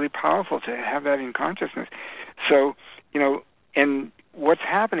that's really powerful to have that in consciousness. So, and what's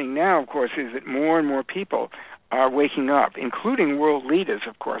happening now, of course, is that more and more people are waking up, including world leaders,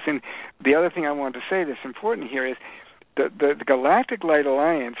 of course. And the other thing I want to say that's important here is the Galactic Light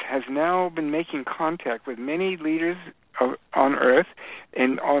Alliance has now been making contact with many leaders on Earth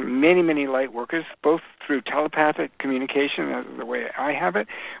and on many light workers, both through telepathic communication, as the way I have it,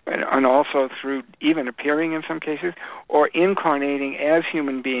 and also through even appearing in some cases, or incarnating as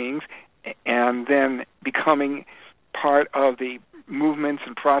human beings and then becoming part of the movements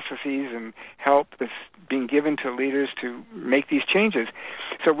and processes and help that's being given to leaders to make these changes.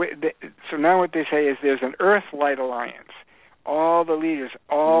 So now what they say is there's an Earth Light Alliance. All the leaders,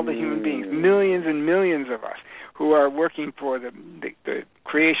 all the human beings, millions and millions of us who are working for the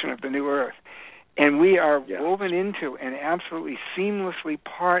creation of the new Earth. And we are woven into and absolutely seamlessly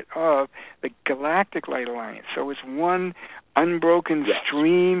part of the Galactic Light Alliance. So it's one unbroken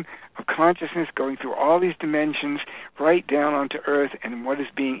stream of consciousness going through all these dimensions right down onto Earth and what is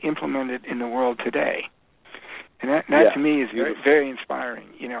being implemented in the world today. And that to me is very, very inspiring,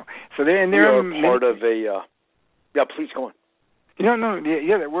 So we are part of a... please go on.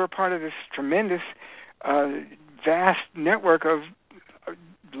 We're part of this tremendous, vast network of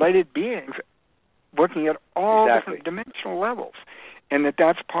lighted beings working at all different dimensional levels, and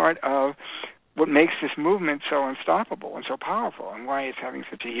that's part of what makes this movement so unstoppable and so powerful, and why it's having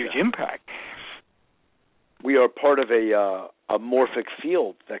such a huge impact. We are part of a morphic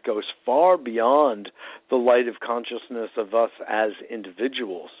field that goes far beyond the light of consciousness of us as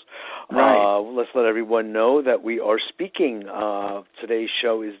individuals. Right. Let's let everyone know that we are speaking. Today's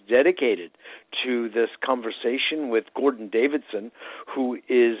show is dedicated to this conversation with Gordon Davidson, who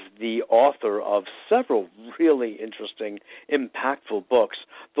is the author of several really interesting, impactful books,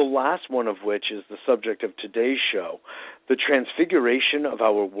 the last one of which is the subject of today's show, The Transfiguration of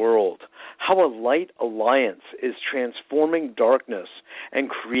Our World, How a Light Alliance is Transforming Darkness and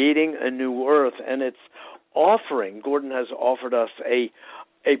Creating a New Earth. And it's Gordon has offered us a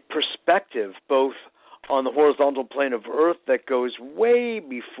perspective both on the horizontal plane of Earth that goes way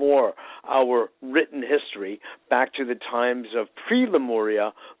before our written history, back to the times of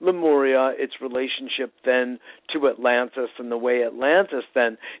pre-Lemuria, its relationship then to Atlantis, and the way Atlantis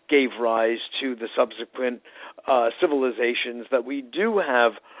then gave rise to the subsequent civilizations that we do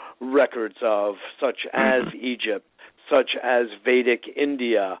have records of, such as Egypt, such as Vedic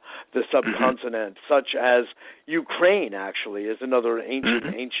India, the subcontinent, such as Ukraine, actually, is another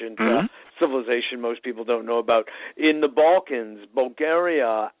ancient civilization most people don't know about. In the Balkans,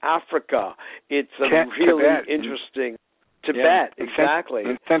 Bulgaria, Africa, it's a really interesting... Tibet, exactly.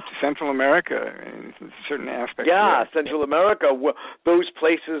 And Central America, in certain aspects. Yeah, Central America, those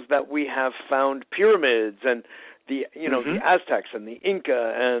places that we have found pyramids and the the Aztecs and the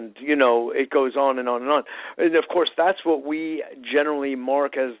Inca, and it goes on and on and on. And of course, that's what we generally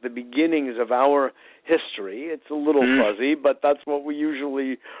mark as the beginnings of our history. It's a little fuzzy, but that's what we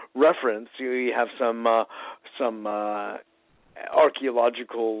usually reference. We have some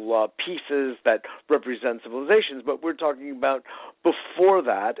archaeological pieces that represent civilizations, but we're talking about before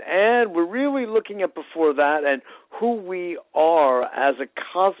that, and we're really looking at before that and who we are as a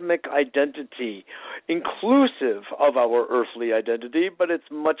cosmic identity, inclusive of our earthly identity, but it's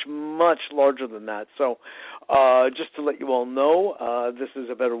much, much larger than that. So just to let you all know, this is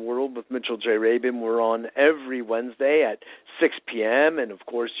A Better World with Mitchell J. Rabin. We're on every Wednesday at 6 p.m., and of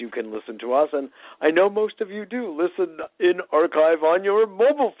course you can listen to us, and I know most of you do listen in archive on your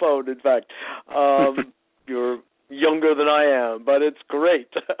mobile phone, in fact. You're younger than I am, but it's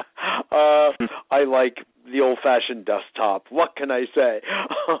great. I like the old-fashioned desktop. What can I say?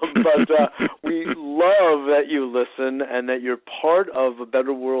 But we love that you listen and that you're part of A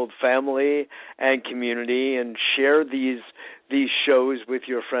Better World family and community, and share these shows with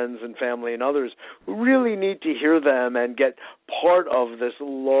your friends and family and others who really need to hear them and get part of this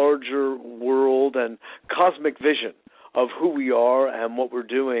larger world and cosmic vision of who we are and what we're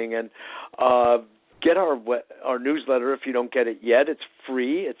doing. And get our newsletter if you don't get it yet. It's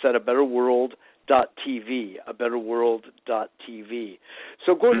free. It's at abetterworld.tv, abetterworld.tv.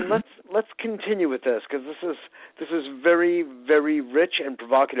 So Gordon, let's continue with this, because this is very, very rich and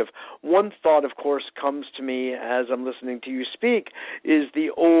provocative. One thought, of course, comes to me as I'm listening to you speak, is the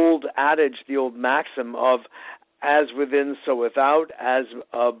old adage, the old maxim of as within, so without, as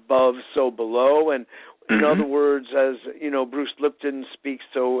above, so below. And in other words, as Bruce Lipton speaks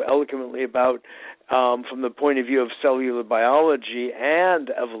so eloquently about, from the point of view of cellular biology and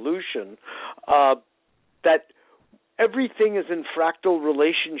evolution, that everything is in fractal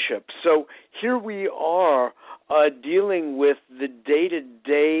relationships. So here we are dealing with the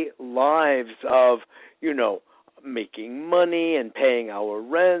day-to-day lives of, making money and paying our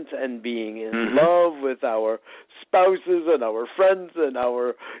rent and being in love with our spouses and our friends and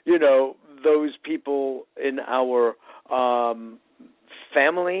our, those people in our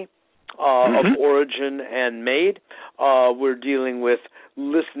family of origin and made. We're dealing with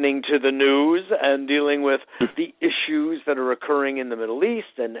listening to the news and dealing with the issues that are occurring in the Middle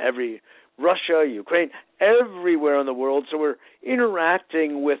East and Russia, Ukraine, everywhere in the world. So we're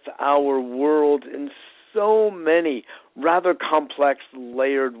interacting with our world in so many rather complex,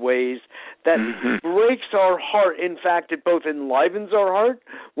 layered ways that breaks our heart. In fact, it both enlivens our heart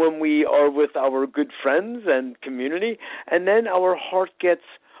when we are with our good friends and community, and then our heart gets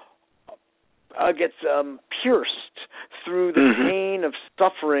pierced through the pain of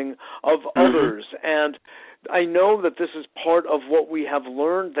suffering of others. And I know that this is part of what we have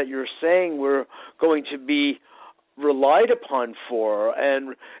learned that you're saying we're going to be relied upon for,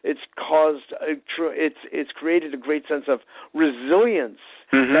 and it's created a great sense of resilience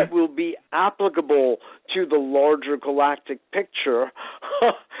that will be applicable to the larger galactic picture.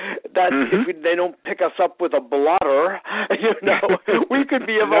 That if they don't pick us up with a blotter, we could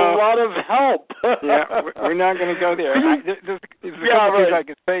be of a lot of help. We're not going to go there. There's a couple things I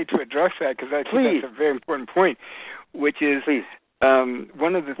could say to address that, because I think that's a very important point, which is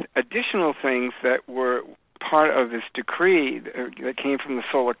one of the additional things that were part of this decree that came from the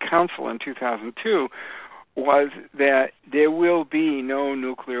Solar Council in 2002 was that there will be no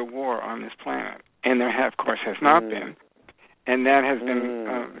nuclear war on this planet. And there, of course, has not been. And that has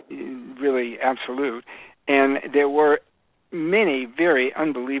been really absolute. And there were many very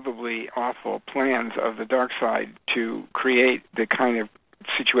unbelievably awful plans of the dark side to create the kind of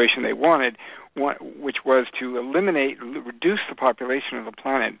situation they wanted, which was to reduce the population of the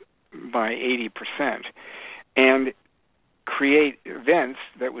planet by 80%. And create events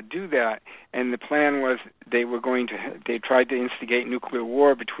that would do that. And the plan was they tried to instigate nuclear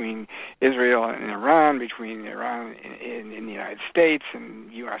war between Israel and Iran, between Iran and the United States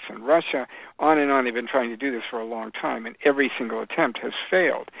and U.S. and Russia, on and on. They've been trying to do this for a long time, and every single attempt has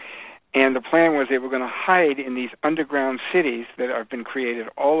failed. And the plan was they were going to hide in these underground cities that have been created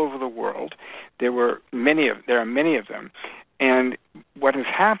all over the world. There are many of them. And what has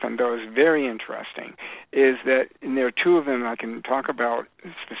happened, though, is very interesting, is that, and there are two of them I can talk about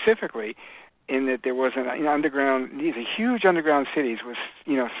specifically, in that there was these are huge underground cities with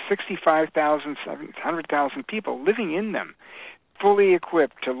 65,000, 700,000 people living in them, fully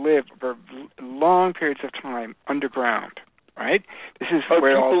equipped to live for long periods of time underground. Right? This is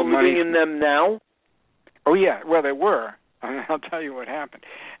where all the money. Are people living in them now? Oh yeah, well there were. I'll tell you what happened.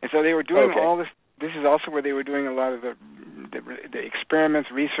 And so they were doing all this. This is also where they were doing a lot of the experiments,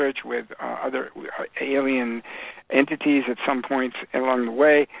 research with other alien entities at some points along the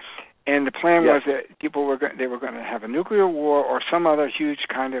way. And the plan was that they were going to have a nuclear war or some other huge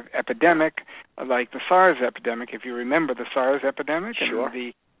kind of epidemic, like the SARS epidemic, if you remember the SARS epidemic. Sure. And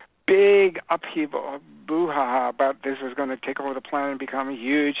the big upheaval, boo-ha-ha, about this was going to take over the planet and become a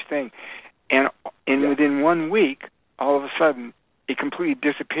huge thing. And within 1 week, all of a sudden, it completely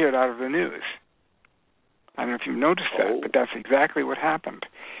disappeared out of the news. I don't know if you've noticed that, but that's exactly what happened.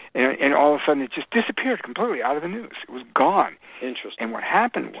 And all of a sudden, it just disappeared completely out of the news. It was gone. Interesting. And what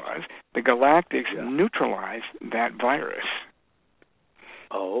happened was the Galactics neutralized that virus.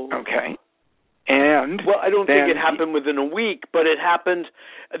 Oh. Okay. And I don't think it happened within a week, but it happened.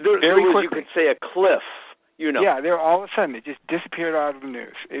 There was, you could say, a cliff. Yeah, there all of a sudden it just disappeared out of the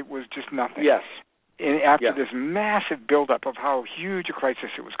news. It was just nothing. Yes. And after this massive buildup of how huge a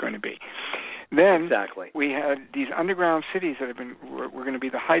crisis it was going to be. Then we had these underground cities that were going to be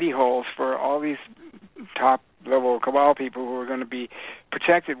the hidey holes for all these top-level cabal people who were going to be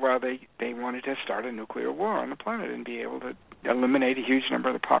protected while they wanted to start a nuclear war on the planet and be able to eliminate a huge number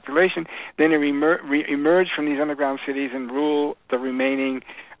of the population. Then they emerge from these underground cities and rule the remaining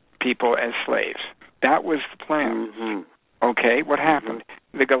people as slaves. That was the plan. Mm-hmm. Okay, what happened?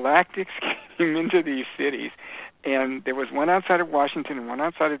 The Galactics came into these cities, and there was one outside of Washington and one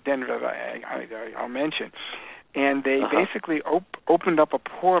outside of Denver that I'll mention. And they basically opened up a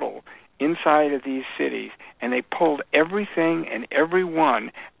portal inside of these cities, and they pulled everything and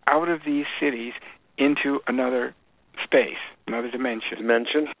everyone out of these cities into another space, another dimension.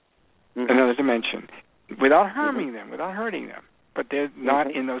 Another dimension, without harming them, without hurting them. But they're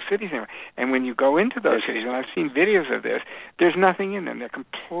not in those cities anymore. And when you go into those cities, and I've seen videos of this, there's nothing in them. They're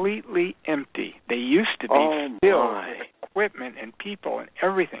completely empty. They used to be filled with equipment and people and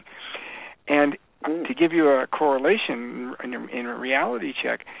everything. And to give you a correlation in a reality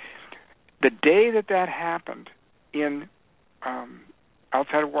check, the day that happened in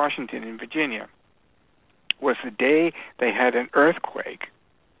outside of Washington in Virginia was the day they had an earthquake,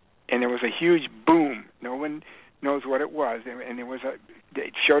 and there was a huge boom. No one knows what it was, and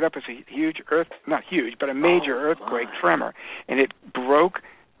it showed up as a huge not huge, but a major earthquake tremor, and it broke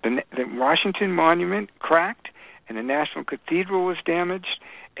the Washington Monument, cracked, and the National Cathedral was damaged,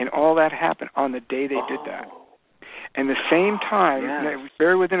 and all that happened on the day they did that. And the same time,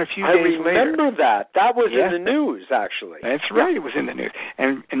 very within a few days later. I remember that. That was in the news, actually. That's right. It was in the news.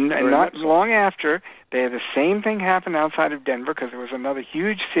 And not long after, they had the same thing happen outside of Denver, because there was another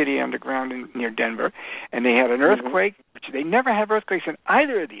huge city underground near Denver, and they had an earthquake, which they never have earthquakes in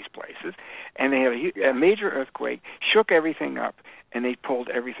either of these places, and they had a major earthquake, shook everything up, and they pulled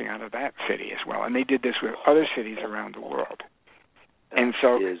everything out of that city as well. And they did this with other cities around the world. And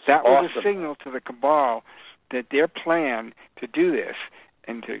so that was a signal to the cabal that their plan to do this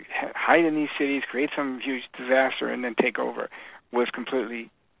and to hide in these cities, create some huge disaster, and then take over was completely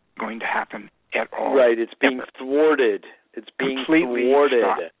going to happen at all. Right, it's being thwarted. It's being thwarted.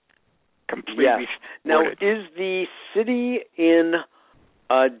 Completely thwarted. Now, is the city in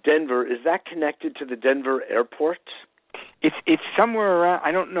Denver, is that connected to the Denver airport? It's somewhere around.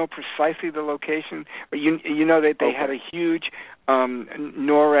 I don't know precisely the location, but you know that they had a huge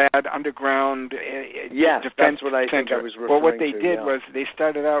NORAD underground defense that's what I center. Think I was referring well, what they to, did was they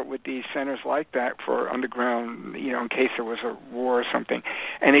started out with these centers like that for underground, in case there was a war or something,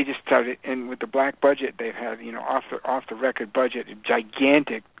 and they just started. And with the black budget, they've had off the record budget,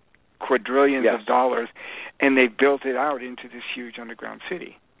 gigantic quadrillions of dollars, and they built it out into this huge underground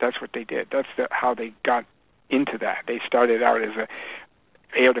city. That's what they did. That's how they got into that. They started out as a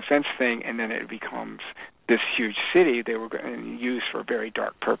air defense thing, and then it becomes this huge city they were going to use for very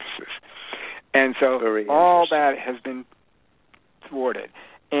dark purposes. And so all that has been thwarted.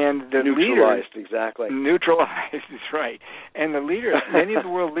 And the neutralized, leaders, exactly. Neutralized, is right. And the leaders, many of the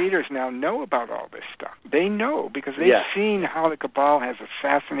world leaders now know about all this stuff. They know because they've seen how the cabal has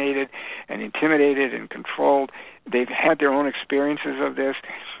assassinated and intimidated and controlled. They've had their own experiences of this.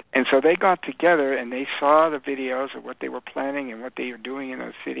 And so they got together and they saw the videos of what they were planning and what they were doing in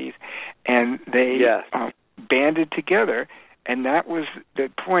those cities, and they banded together. And that was the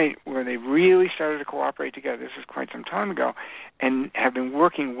point where they really started to cooperate together. This was quite some time ago, and have been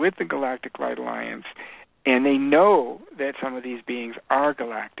working with the Galactic Light Alliance. And they know that some of these beings are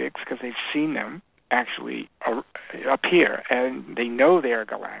galactics because they've seen them actually appear, and they know they are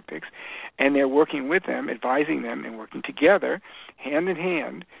galactics. And they're working with them, advising them, and working together, hand in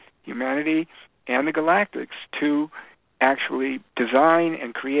hand, humanity and the galactics, to actually design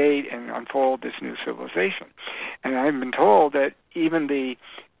and create and unfold this new civilization. And I've been told that even the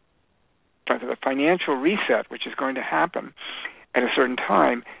financial reset, which is going to happen at a certain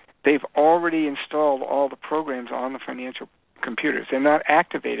time, they've already installed all the programs on the financial computers. They're not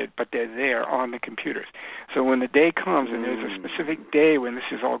activated, but they're there on the computers. So when the day comes, and there's a specific day when this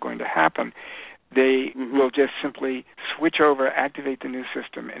is all going to happen, they will just simply switch over, activate the new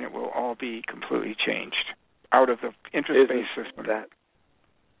system, and it will all be completely changed out of the interest-based system. That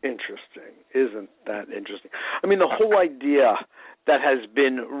interesting? Isn't that interesting? I mean, the whole idea that has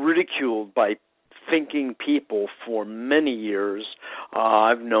been ridiculed by thinking people for many years,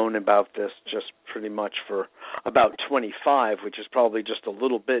 I've known about this just pretty much for about 25, which is probably just a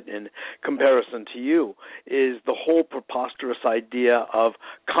little bit in comparison to you, is the whole preposterous idea of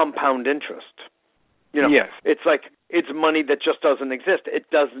compound interest. You know, yes. It's like it's money that just doesn't exist. It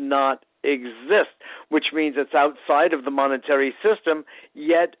does not exist, which means it's outside of the monetary system,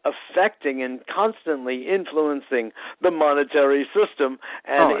 yet affecting and constantly influencing the monetary system.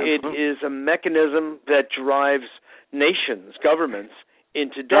 And it is a mechanism that drives nations, governments,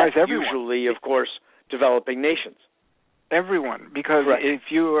 into debt, usually, of course, developing nations. Everyone, because if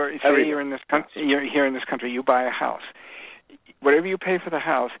you are, say you're in this country, you're here in this country, you buy a house. Whatever you pay for the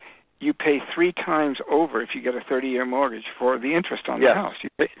house, you pay 3 times over if you get a 30-year mortgage for the interest on the house. You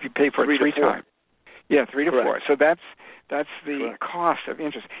pay for it 3 times. Yeah, 3 to 4. So that's the cost of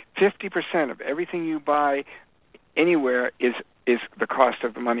interest. 50% of everything you buy anywhere is the cost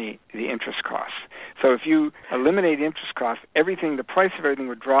of the money, the interest costs. So if you eliminate interest costs, the price of everything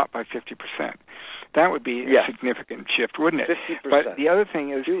would drop by 50%. That would be a significant shift, wouldn't it? 50%. But the other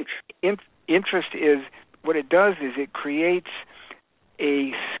thing is, interest is, what it does is it creates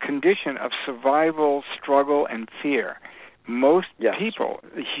a condition of survival, struggle, and fear. Most people,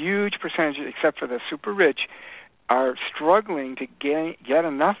 a huge percentage, except for the super rich, are struggling to get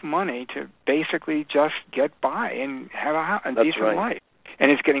enough money to basically just get by and have a decent life. And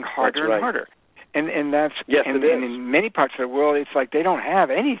it's getting harder and harder. And that's and in many parts of the world, it's like they don't have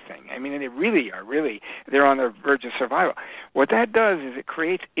anything. I mean, they really are they're on the verge of survival. What that does is it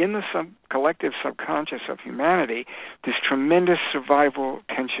creates in the collective subconscious of humanity this tremendous survival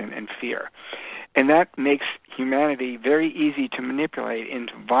tension and fear. And that makes humanity very easy to manipulate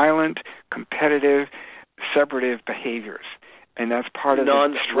into violent, competitive, separative behaviors. And that's part of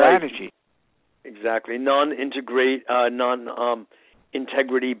the strategy. Exactly.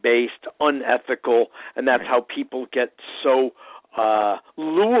 Integrity-based, unethical, and that's how people get so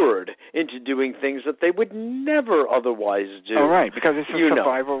lured into doing things that they would never otherwise do. Oh, right, because it's a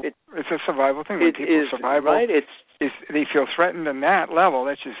survival. It's a survival thing. When people survive, they feel threatened on that level.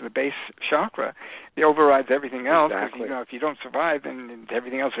 That's just the base chakra. It overrides everything else. Exactly. Because if you don't survive, then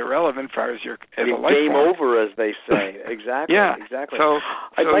everything else is irrelevant as far as your as a life game form. over, as they say. Exactly. Exactly. So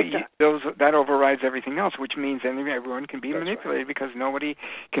that overrides everything else, which means everyone can be manipulated because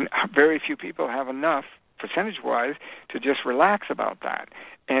very few people have enough, percentage-wise, to just relax about that.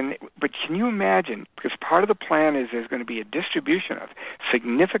 But can you imagine, because part of the plan is there's going to be a distribution of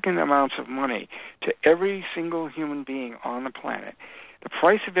significant amounts of money to every single human being on the planet. The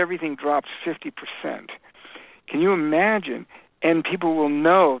price of everything drops 50%. Can you imagine? And people will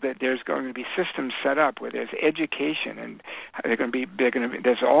know that there's going to be systems set up where there's education, and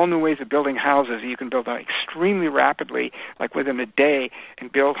there's all new ways of building houses. You can build them extremely rapidly, like within a day,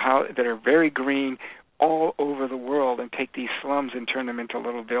 and build houses that are very green all over the world, and take these slums and turn them into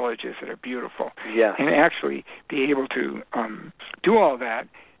little villages that are beautiful. Yeah. And actually be able to do all that.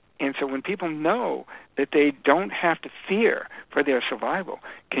 And so when people know that they don't have to fear for their survival,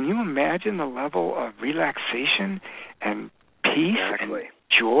 can you imagine the level of relaxation and peace and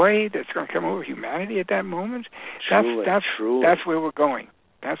joy that's going to come over humanity at that moment? Truly. That's where we're going.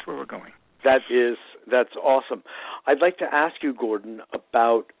 That's where we're going. That's awesome. I'd like to ask you, Gordon,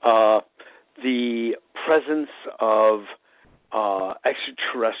 about the presence of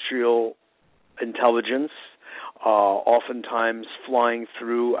extraterrestrial intelligence, oftentimes flying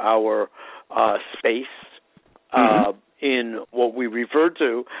through our space in what we refer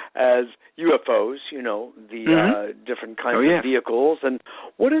to as UFOs, the different kinds of vehicles. And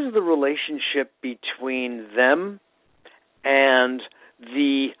what is the relationship between them and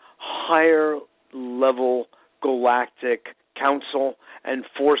the higher level galactic council and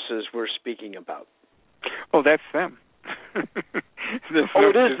forces we're speaking about? Oh, that's them. It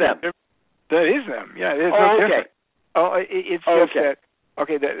is them. That is them. Yeah, there's no difference. It's just that.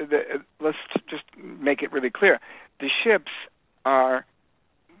 Okay, let's just make it really clear. The ships are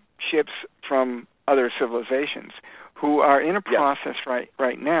ships from other civilizations who are in a process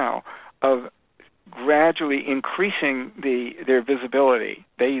right now of gradually increasing their visibility.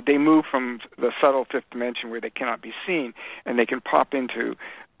 They move from the subtle fifth dimension where they cannot be seen, and they can pop into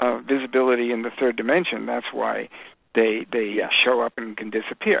visibility in the third dimension. That's why they show up and can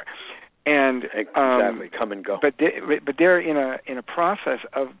disappear. And exactly, come and go. But they're in a process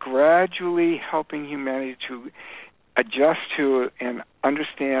of gradually helping humanity to adjust to and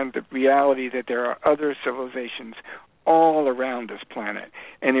understand the reality that there are other civilizations all around this planet,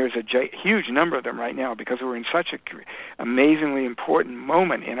 and there's a huge number of them right now because we're in such an amazingly important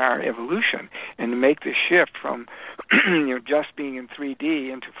moment in our evolution. And to make this shift from just being in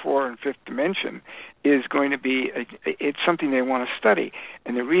 3D into 4th and 5th dimension is going to be it's something they want to study.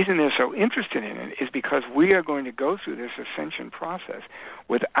 And the reason they're so interested in it is because we are going to go through this ascension process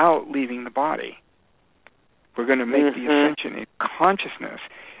without leaving the body. We're going to make the ascension in consciousness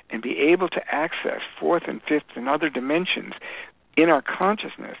and be able to access 4th and 5th and other dimensions in our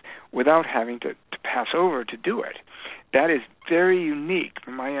consciousness without having to pass over to do it. That is very unique,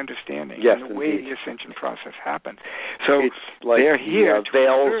 from my understanding, in the way the ascension process happens. So it's like they're here. The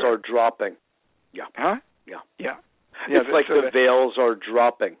veils are dropping. Yeah. Huh? Yeah. It's like the veils are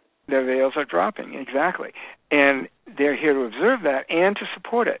dropping. The veils are dropping, exactly. And they're here to observe that and to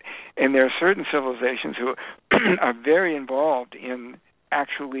support it. And there are certain civilizations who are very involved in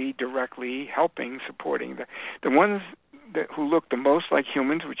actually directly helping, supporting. The ones who look the most like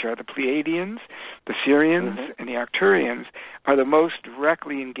humans, which are the Pleiadians, the Syrians, and the Arcturians, are the most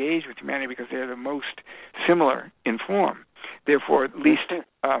directly engaged with humanity because they're the most similar in form, therefore least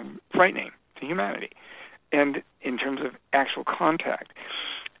frightening to humanity, and in terms of actual contact.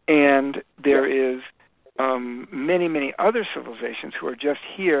 And there is many, many other civilizations who are just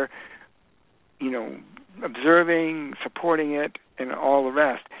here, observing, supporting it, and all the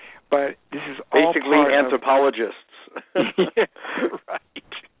rest. But this is all basically anthropologists. Yeah,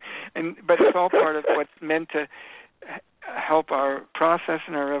 right. But it's all part of what's meant to help our process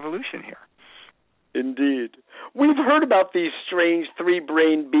and our evolution here. Indeed. We've heard about these strange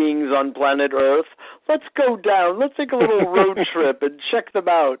three-brained beings on planet Earth. Let's go down. Let's take a little road trip and check them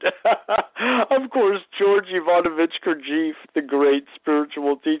out. Of course, George Ivanovich Gurdjieff, the great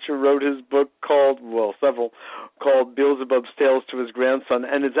spiritual teacher, wrote his book several, called Beelzebub's Tales to His Grandson,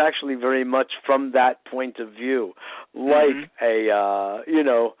 and it's actually very much from that point of view, like a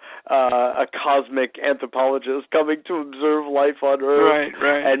cosmic anthropologist coming to observe life on Earth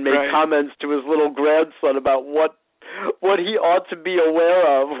and make comments to his little grandson about what he ought to be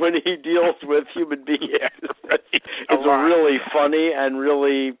aware of when he deals with human beings. It's really funny and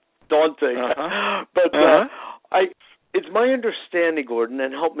really daunting. But it's my understanding, Gordon,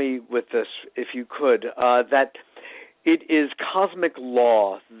 and help me with this if you could, that it is cosmic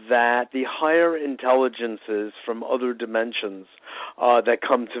law that the higher intelligences from other dimensions that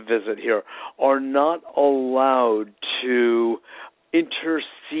come to visit here are not allowed to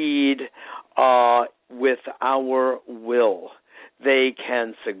intercede with our will. They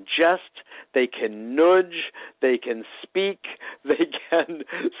can suggest, they can nudge, they can speak, they can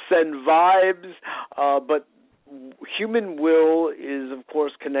send vibes, but human will is, of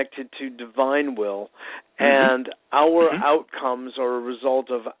course, connected to divine will, and our outcomes are a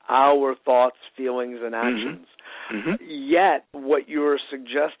result of our thoughts, feelings, and actions. Yet, what you're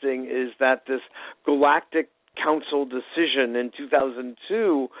suggesting is that this galactic council decision in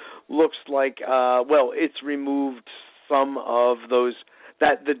 2002 looks like, it's removed some of those,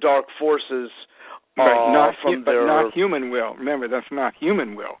 that the dark forces not human will. Remember, that's not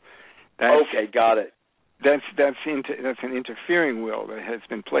human will. Okay, got it. That's an interfering will that has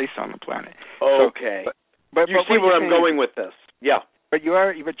been placed on the planet. Okay. So, but you see where I'm going with this. Yeah. But you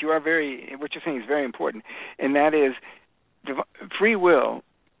are what you're saying is very important, and that is free will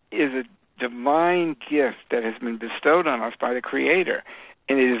is a divine gift that has been bestowed on us by the Creator,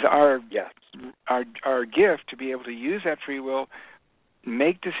 and it is our gift to be able to use that free will,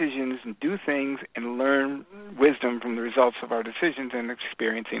 make decisions and do things and learn wisdom from the results of our decisions and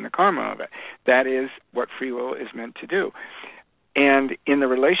experiencing the karma of it. That is what free will is meant to do. And in the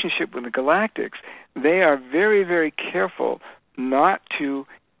relationship with the galactics, they are very, very careful not to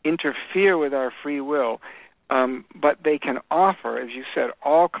interfere with our free will, but they can offer, as you said,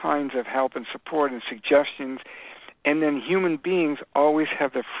 all kinds of help and support and suggestions. And then human beings always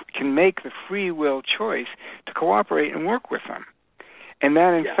can make the free will choice to cooperate and work with them. And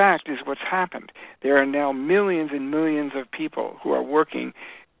that, in fact, is what's happened. There are now millions and millions of people who are working,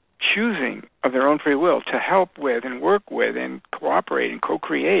 choosing of their own free will to help with and work with and cooperate and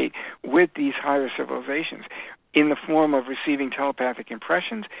co-create with these higher civilizations. in the form of receiving telepathic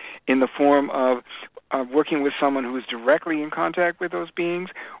impressions, in the form of working with someone who is directly in contact with those beings,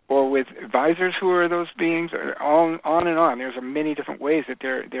 or with advisors who are those beings, or on and on. There's many different ways that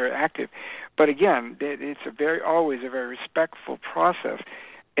they're active. But again, it's always a very respectful process,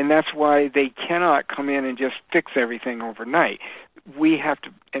 and that's why they cannot come in and just fix everything overnight. We have to,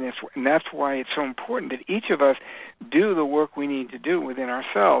 and that's why it's so important that each of us do the work we need to do within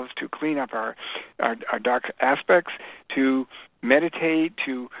ourselves to clean up our dark aspects, to meditate,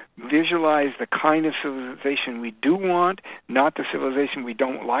 to visualize the kind of civilization we do want, not the civilization we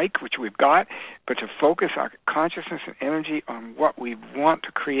don't like, which we've got, but to focus our consciousness and energy on what we want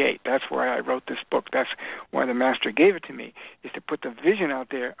to create. That's why I wrote this book. That's why the Master gave it to me, is to put the vision out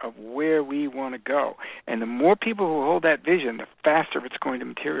there of where we want to go. And the more people who hold that vision, the faster it's going to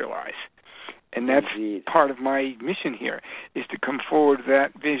materialize. And that's Indeed. Part of my mission here, is to come forward with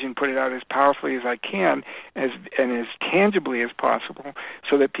that vision, put it out as powerfully as I can, and as tangibly as possible,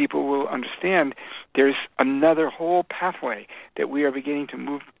 so that people will understand there's another whole pathway that we are beginning to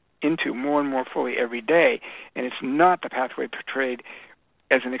move into more and more fully every day, and it's not the pathway portrayed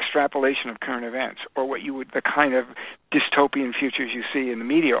as an extrapolation of current events, or the kind of dystopian futures you see in the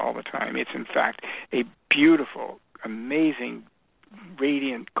media all the time. It's in fact a beautiful, amazing,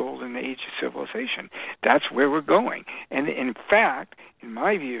 radiant golden age of civilization. That's where we're going. And in fact, in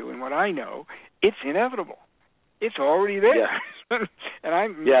my view and what I know, it's inevitable. It's already there. Yes. And I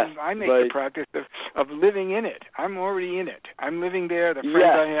make the practice of living in it. I'm already in it. I'm living there, the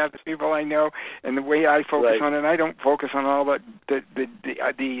friends I have, the people I know, and the way I focus on it. I don't focus on all the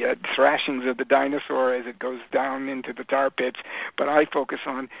thrashings of the dinosaur as it goes down into the tar pits, but I focus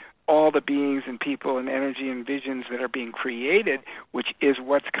on all the beings and people and energy and visions that are being created, which is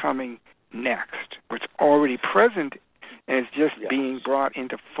what's coming next, what's already present, and it's just being brought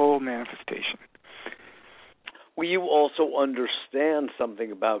into full manifestation. Will you also understand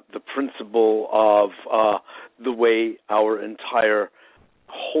something about the principle of the way our entire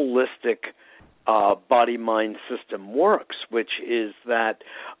holistic body-mind system works, which is that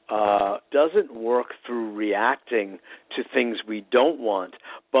doesn't work through reacting to things we don't want,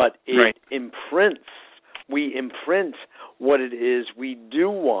 but it imprints. We imprint what it is we do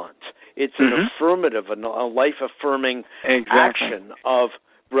want. It's an affirmative, a life-affirming action of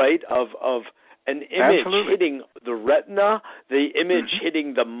an image hitting the retina, the image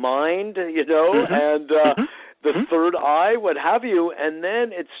hitting the mind, and the third eye, what have you, and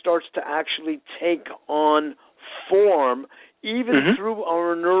then it starts to actually take on form, even through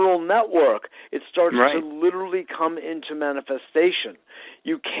our neural network. It starts to literally come into manifestation.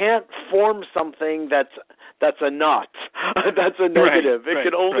 You can't form something that's a not. That's a negative. It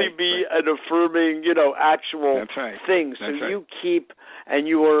can only be an affirming, actual thing. So you keep, and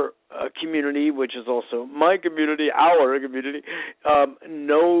your community, which is also my community, our community,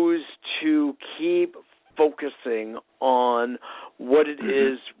 knows to keep focusing on what it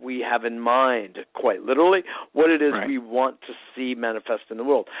is we have in mind, quite literally, what it is we want to see manifest in the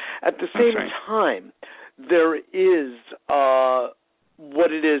world. At the same time, there is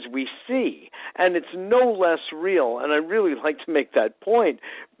what it is we see, and it's no less real, and I really like to make that point.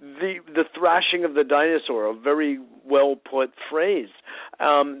 The thrashing of the dinosaur, a very well-put phrase.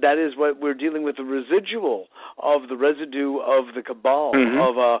 That is what we're dealing with, the residual of the residue of the cabal,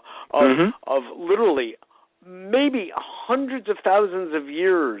 of literally maybe hundreds of thousands of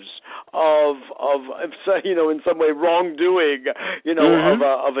years of in some way wrongdoing,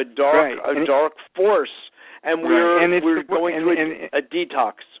 of a dark force, and we're going through a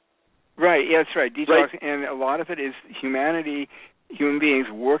detox. Right. Yeah, that's right. Detox, and a lot of it is human beings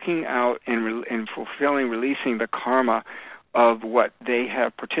working out and fulfilling, releasing the karma of what they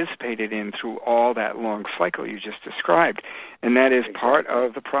have participated in through all that long cycle you just described. And that is part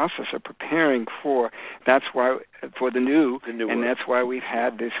of the process of preparing for the new and that's why we've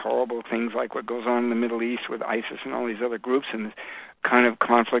had these horrible things like what goes on in the Middle East with ISIS and all these other groups and kind of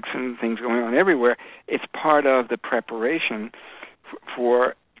conflicts and things going on everywhere. It's part of the preparation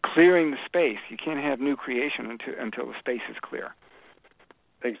for clearing the space. You can't have new creation until the space is clear.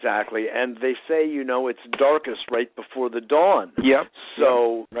 Exactly. And they say, it's darkest right before the dawn. Yep.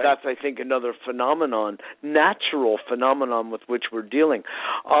 So that's, I think, another natural phenomenon with which we're dealing.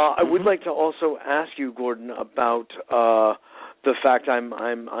 I would like to also ask you, Gordon, about the fact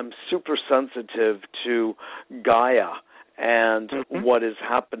I'm super sensitive to Gaia and what is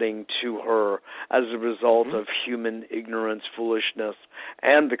happening to her as a result of human ignorance, foolishness,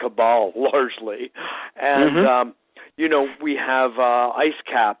 and the cabal, largely. And, we have ice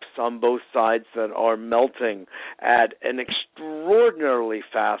caps on both sides that are melting at an extraordinarily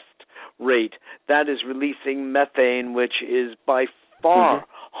fast rate, that is releasing methane, which is by far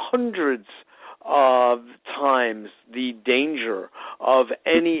hundreds of times the danger of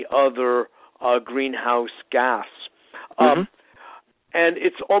any other greenhouse gas. And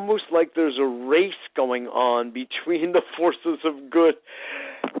it's almost like there's a race going on between the forces of good,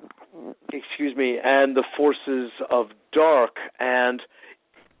 and the forces of dark. And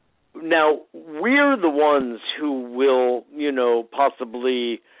now we're the ones who will,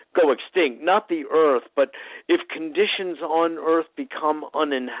 possibly go extinct, not the Earth, but if conditions on Earth become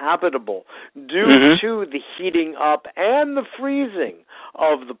uninhabitable due to the heating up and the freezing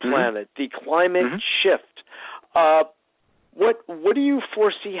of the planet, the climate shift, what do you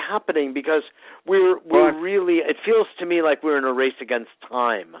foresee happening? Because we're really, it feels to me like we're in a race against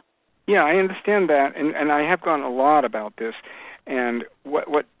time. Yeah, I understand that, and I have gone a lot about this. And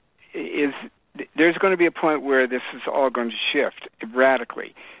what is, there's going to be a point where this is all going to shift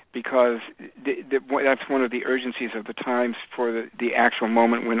radically, because that's one of the urgencies of the times for the actual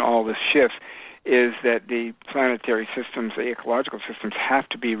moment when all this shifts, is that the planetary systems, the ecological systems, have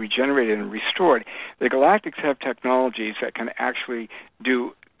to be regenerated and restored. The galactics have technologies that can actually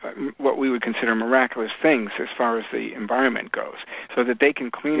do what we would consider miraculous things as far as the environment goes, so that they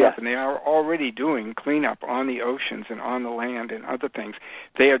can clean up, and they are already doing cleanup on the oceans and on the land and other things.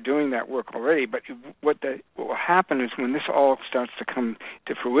 They are doing that work already, but what will happen is when this all starts to come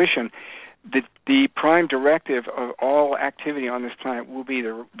to fruition, the prime directive of all activity on this planet will be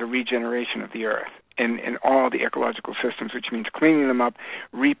the regeneration of the Earth and all the ecological systems, which means cleaning them up,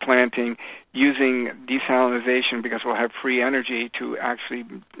 replanting, using desalinization, because we'll have free energy to actually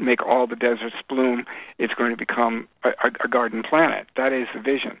make all the deserts bloom. It's going to become a garden planet. That is the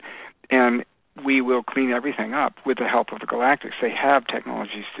vision. And we will clean everything up with the help of the galactics. They have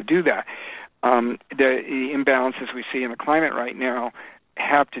technologies to do that. The imbalances we see in the climate right now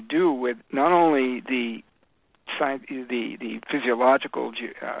have to do with not only the physiological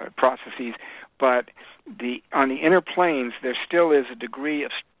processes, but on the inner planes there still is a degree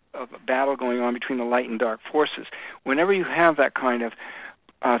of a battle going on between the light and dark forces. Whenever you have that kind of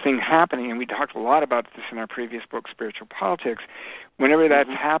thing happening, and we talked a lot about this in our previous book, Spiritual Politics, whenever that's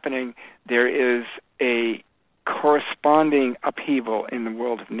happening, there is a corresponding upheaval in the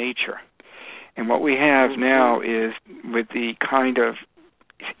world of nature. And what we have now is, with the kind of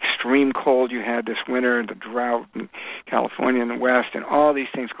extreme cold you had this winter, the drought in California and the West, and all these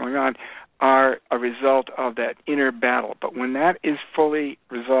things going on, are a result of that inner battle. But when that is fully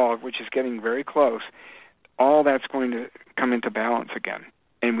resolved, which is getting very close, all that's going to come into balance again,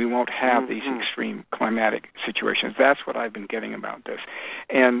 and we won't have these extreme climatic situations. That's what I've been getting about this.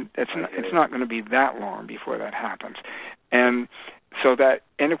 And it's not going to be that long before that happens. And so that,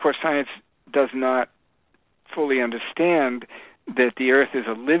 and of course science does not fully understand that the Earth is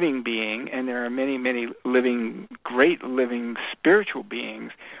a living being, and there are many, many great living spiritual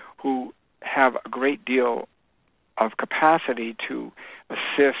beings who have a great deal of capacity to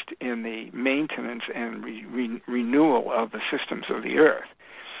assist in the maintenance and renewal of the systems of the Earth.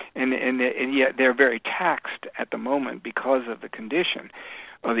 And yet they're very taxed at the moment because of the condition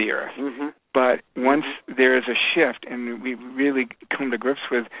of the Earth. But once there is a shift and we really come to grips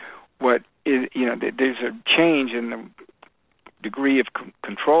with what is, there's a change in the degree of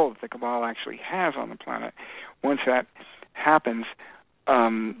control that the Cabal actually has on the planet. Once that happens,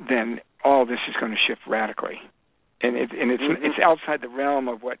 then all this is going to shift radically, and it's outside the realm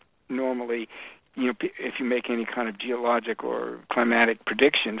of what normally, if you make any kind of geologic or climatic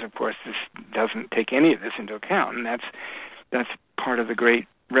predictions. Of course, this doesn't take any of this into account, and that's part of the great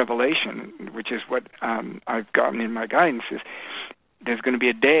revelation, which is what I've gotten in my guidance. Is there's going to be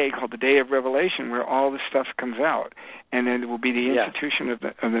a day called the Day of Revelation where all this stuff comes out, and then there will be the institution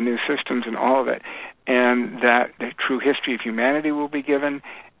of the new systems and all of it, and that the true history of humanity will be given,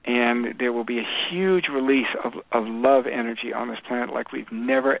 and there will be a huge release of love energy on this planet like we've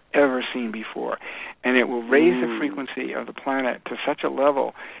never, ever seen before. And it will raise the frequency of the planet to such a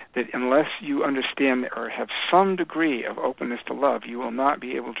level that unless you understand or have some degree of openness to love, you will not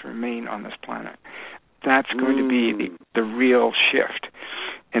be able to remain on this planet. That's going to be the real shift.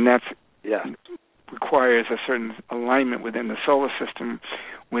 And that's requires a certain alignment within the solar system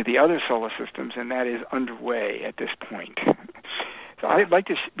with the other solar systems, and that is underway at this point. So I'd like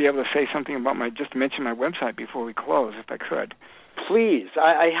to be able to say something about just mention my website before we close, if I could. Please.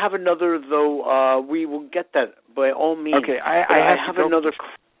 I have another, though. We will get that by all means. Okay, I have another.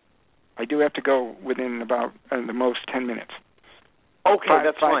 I do have to go within about the most 10 minutes. Okay,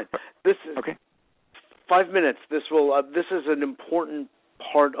 that's fine. This is okay. 5 minutes. This is an important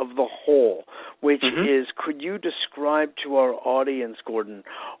part of the whole, which is, could you describe to our audience, Gordon,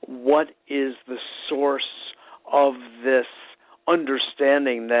 what is the source of this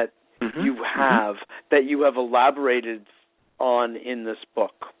understanding that you have, that you have elaborated on in this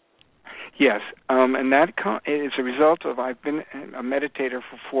book? Yes, and that is a result of, I've been a meditator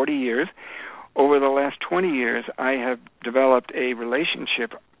for 40 years. Over the last 20 years, I have developed a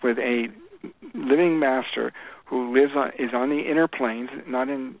relationship with a living master who is on the inner planes,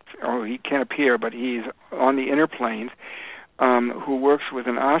 he can't appear, but he's on the inner planes, who works with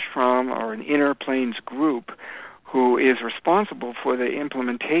an ashram or an inner planes group, who is responsible for the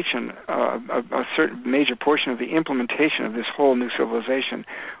implementation, a certain major portion of the implementation of this whole new civilization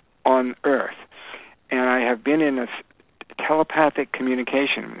on Earth. And I have been in a telepathic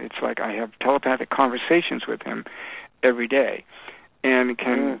communication. It's like I have telepathic conversations with him every day, and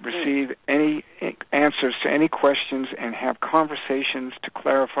can receive any answers to any questions and have conversations to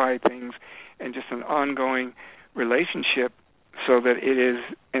clarify things, and just an ongoing relationship, so that it is,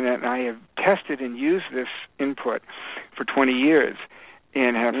 and I have tested and used this input for 20 years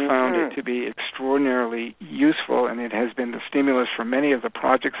and have found it to be extraordinarily useful, and it has been the stimulus for many of the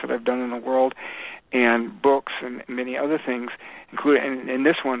projects that I've done in the world, and books and many other things, including, and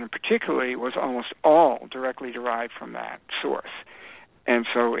this one particularly was almost all directly derived from that source. And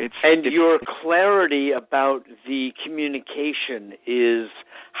so your clarity about the communication is,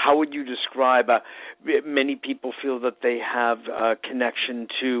 how would you describe, many people feel that they have a connection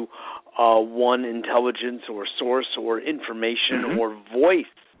to one intelligence or source or information or voice.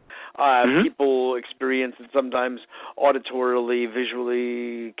 People experience it sometimes auditorily,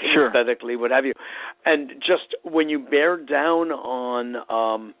 visually, kinesthetically, what have you. And just when you bear down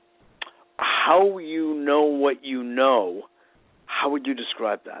on how you know what you know, how would you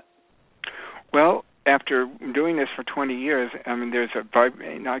describe that? Well, after doing this for 20 years, I mean, there's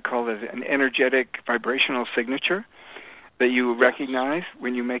I call it an energetic vibrational signature that you recognize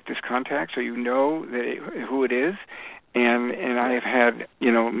when you make this contact, so you know who it is. And I have had,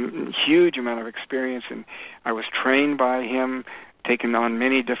 huge amount of experience, and I was trained by him, taken on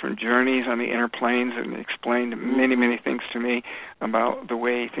many different journeys on the inner planes, and explained many, many things to me about the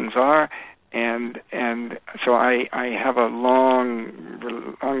way things are. And so I have a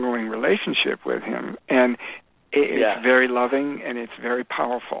ongoing relationship with him, and it's very loving, and it's very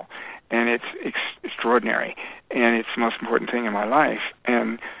powerful, and it's extraordinary, and it's the most important thing in my life,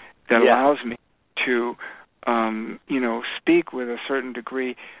 and that allows me to speak with a certain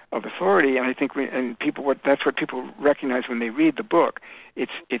degree of authority. And I think that's what people recognize when they read the book.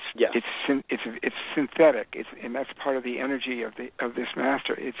 It's synthetic, and that's part of the energy of this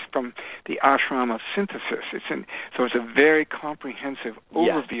master. It's from the ashram of synthesis. So it's a very comprehensive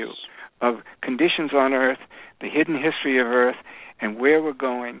overview of conditions on Earth, the hidden history of Earth, and where we're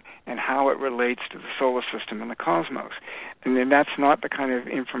going, and how it relates to the solar system and the cosmos. And then that's not the kind of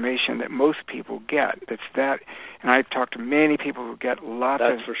information that most people get. And I've talked to many people who get lots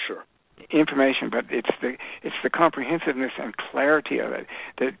of for sure information, but it's the comprehensiveness and clarity of it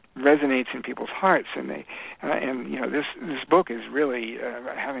that resonates in people's hearts. And this book is really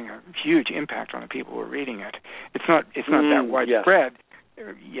having a huge impact on the people who are reading it. It's not that widespread.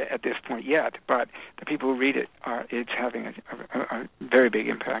 At this point yet, but the people who read it, it's having a very big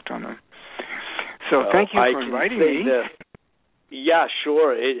impact on them. So thank you for inviting me. Yeah,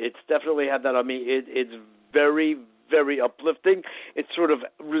 sure. It's definitely had that on me. It's very, very uplifting. It sort of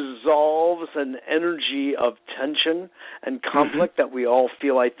resolves an energy of tension and conflict that we all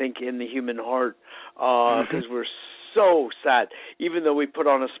feel, I think, in the human heart, because we're so sad. Even though we put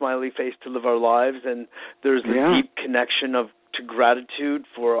on a smiley face to live our lives, and there's a deep connection to gratitude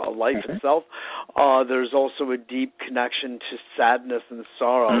for life itself, there's also a deep connection to sadness and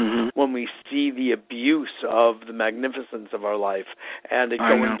sorrow when we see the abuse of the magnificence of our life and it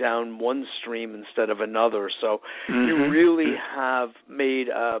going down one stream instead of another. So you really have made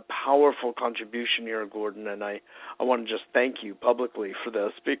a powerful contribution here, Gordon, and I want to just thank you publicly for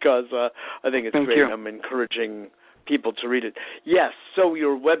this, because I think it's great. I'm encouraging people to read it. Yes, so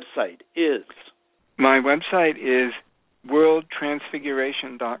your website is? My website is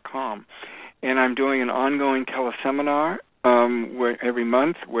worldtransfiguration.com, and I'm doing an ongoing teleseminar every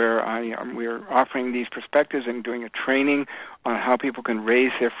month where we're offering these perspectives and doing a training on how people can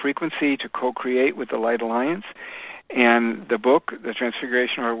raise their frequency to co-create with the Light Alliance. And the book, The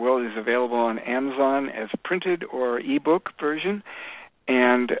Transfiguration of Our World, is available on Amazon as printed or ebook version.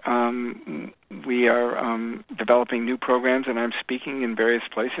 And we are developing new programs, and I'm speaking in various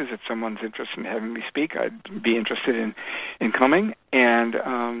places. If someone's interested in having me speak, I'd be interested in coming. And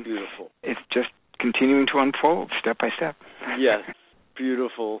beautiful. It's just continuing to unfold step by step. Yes,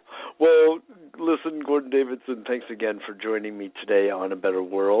 Beautiful. Well, listen, Gordon Davidson, thanks again for joining me today on A Better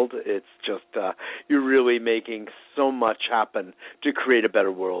World. It's just, you're really making so much happen to create a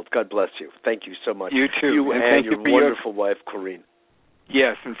better world. God bless you. Thank you so much. You too. You and thank your you for wonderful wife, Corinne.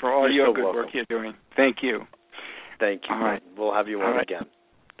 Yes, and for all You're your so good welcome. work you're doing. Thank you. Thank you. All right. We'll have you on again.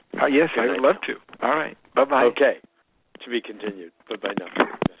 Yes, Good I night would love now. to. All right. Bye-bye. Okay. To be continued. Bye-bye now.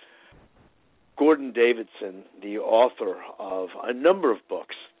 Gordon Davidson, the author of a number of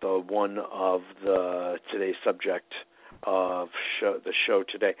books, the one of today's subject of the show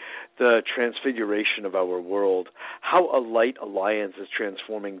today, The Transfiguration of Our World, How a Light Alliance is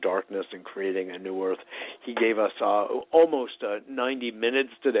Transforming Darkness and Creating a New Earth. He gave us almost 90 minutes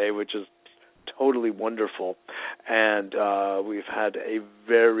today, which is totally wonderful. And we've had a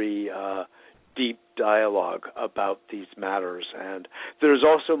very deep dialogue about these matters, and there's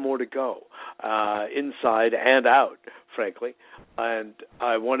also more to go, inside and out, frankly. And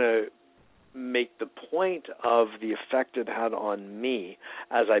I want to make the point of the effect it had on me,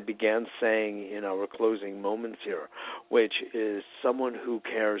 as I began saying in our closing moments here, which is someone who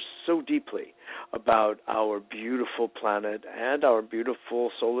cares so deeply about our beautiful planet and our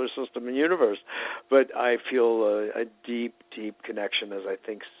beautiful solar system and universe. But I feel a deep, deep connection, as I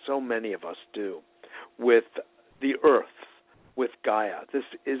think so many of us do, with the Earth, with Gaia. This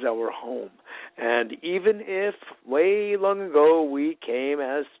is our home. And even if way long ago we came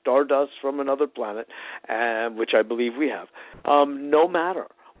as stardust from another planet, which I believe we have, no matter,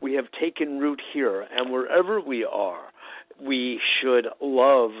 we have taken root here, and wherever we are, we should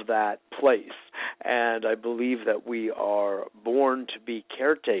love that place. And I believe that we are born to be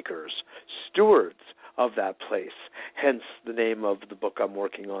caretakers, stewards of that place. Hence the name of the book I'm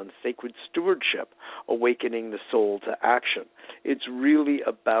working on, Sacred Stewardship, Awakening the Soul to Action. It's really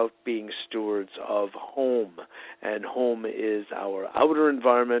about being stewards of home, and home is our outer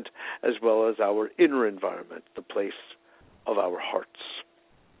environment as well as our inner environment, the place of our hearts.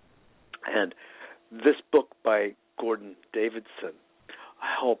 And this book by Gordon Davidson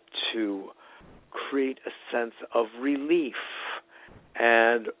helped to create a sense of relief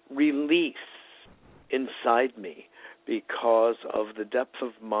and release inside me because of the depth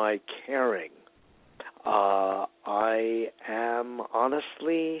of my caring. I am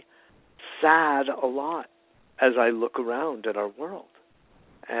honestly sad a lot as I look around at our world.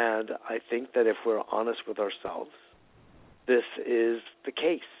 And I think that if we're honest with ourselves, this is the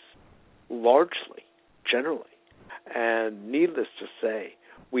case, largely, generally. And needless to say,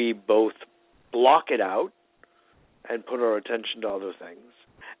 we both block it out and put our attention to other things,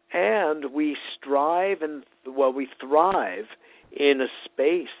 and we strive and, we thrive in a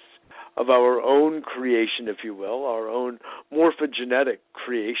space of our own creation, if you will, our own morphogenetic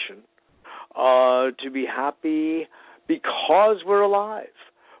creation, to be happy because we're alive,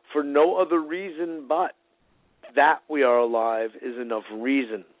 for no other reason but that we are alive is enough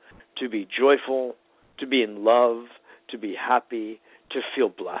reason to be joyful, to be in love, to be happy, to feel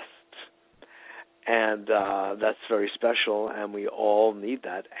blessed. And that's very special, and we all need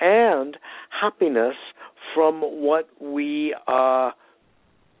that. And happiness from what we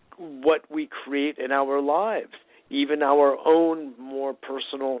create in our lives, even our own more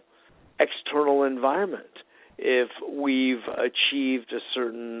personal external environment. If we've achieved a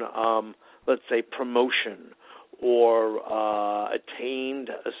certain, let's say, promotion, or attained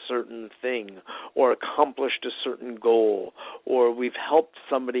a certain thing, or accomplished a certain goal, or we've helped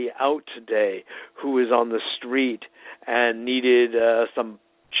somebody out today who is on the street and needed some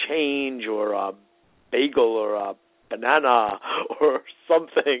change, or a bagel, or a banana, or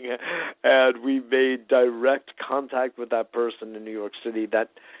something, and we made direct contact with that person in New York City, that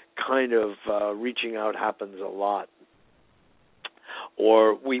kind of reaching out happens a lot.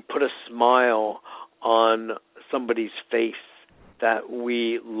 Or we put a smile on somebody's face that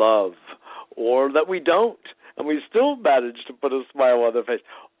we love, or that we don't, and we still manage to put a smile on their face.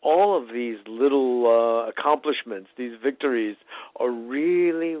 All of these little accomplishments, these victories, are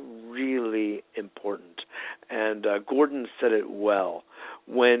really, really important. And Gordon said it well.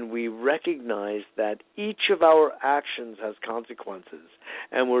 When we recognize that each of our actions has consequences,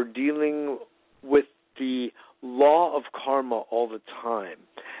 and we're dealing with the law of karma all the time,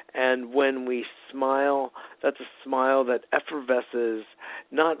 and when we smile, that's a smile that effervesces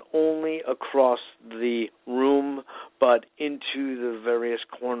not only across the room, but into the various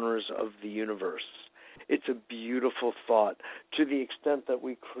corners of the universe. It's a beautiful thought, to the extent that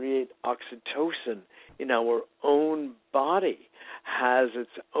we create oxytocin in our own body, has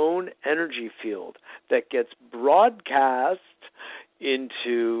its own energy field that gets broadcast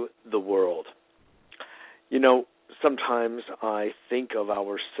into the world. You know, sometimes I think of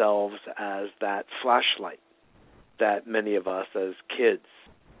ourselves as that flashlight that many of us as kids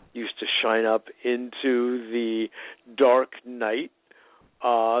used to shine up into the dark night,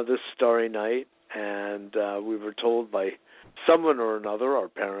 the starry night, and we were told by someone or another, our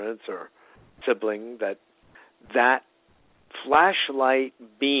parents or sibling, that flashlight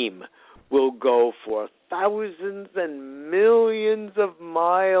beam will go for thousands and millions of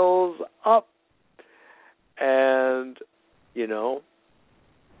miles up. And,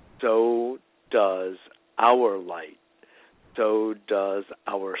 so does our light. So does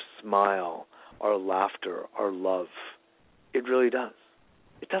our smile, our laughter, our love. It really does.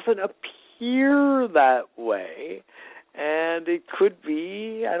 It doesn't appear that way. And it could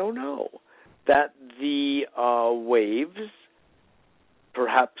be, I don't know, that the waves,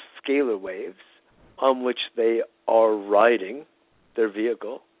 perhaps scalar waves, on which they are riding their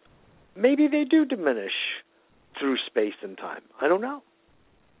vehicle, maybe they do diminish through space and time. I don't know.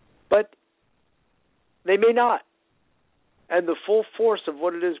 But they may not. And the full force of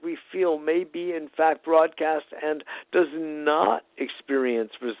what it is we feel may be, in fact, broadcast and does not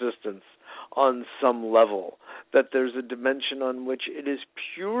experience resistance on some level, that there's a dimension on which it is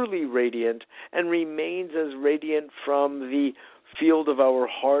purely radiant and remains as radiant from the field of our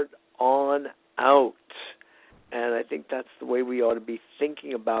heart on out. And I think that's the way we ought to be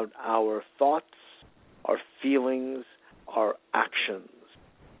thinking about our thoughts, our feelings, our actions,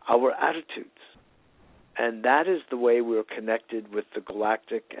 our attitudes. And that is the way we're connected with the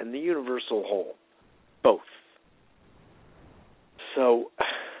galactic and the universal whole, both. So,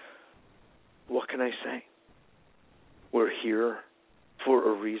 what can I say? We're here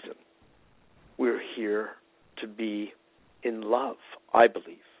for a reason. We're here to be in love, I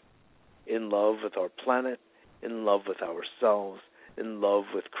believe. In love with our planet, in love with ourselves, in love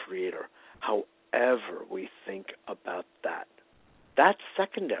with Creator. However we think about that. That's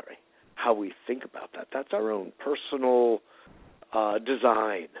secondary, how we think about that. That's our own personal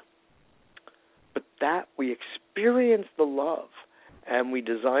design. But that we experience the love and we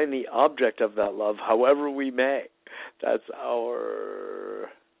design the object of that love however we may. That's our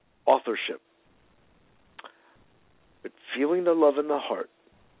authorship. But feeling the love in the heart,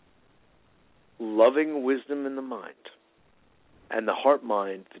 loving wisdom in the mind, and the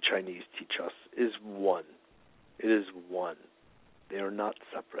heart-mind, the Chinese teach us, is one. It is one. They are not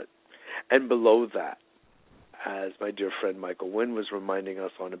separate. And below that, as my dear friend Michael Wynn was reminding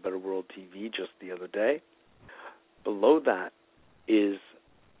us on A Better World TV just the other day, below that is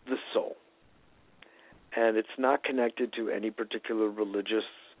the soul. And it's not connected to any particular religious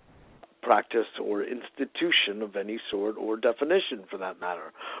practice or institution of any sort or definition for that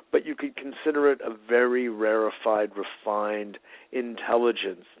matter. But you could consider it a very rarefied, refined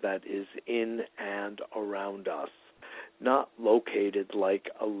intelligence that is in and around us. Not located like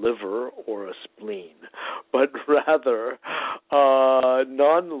a liver or a spleen, but rather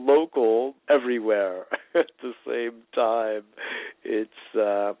non-local everywhere at the same time. It's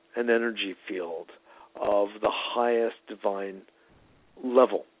an energy field of the highest divine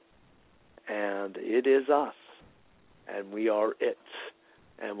level. And it is us, and we are it.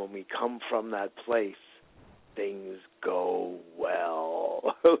 And when we come from that place, things go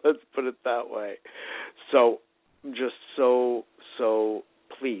well. Let's put it that way. So I'm just so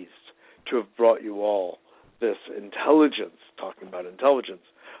pleased to have brought you all this intelligence, talking about intelligence,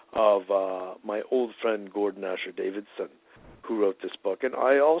 of my old friend Gordon Asher Davidson, who wrote this book. And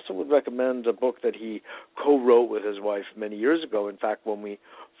I also would recommend a book that he co-wrote with his wife many years ago. In fact, when we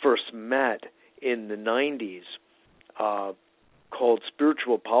first met in the 90s, called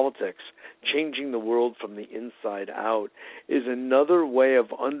Spiritual Politics, Changing the World from the Inside Out, is another way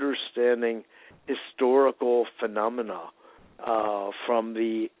of understanding historical phenomena from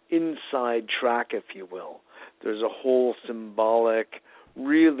the inside track, if you will. There's a whole symbolic,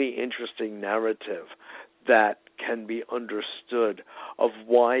 really interesting narrative that can be understood of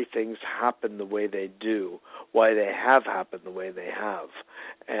why things happen the way they do, why they have happened the way they have.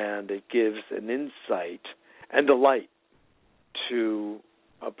 And it gives an insight and a light to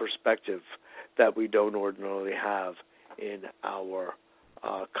a perspective that we don't ordinarily have in our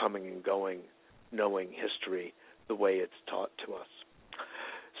coming and going, knowing history the way it's taught to us.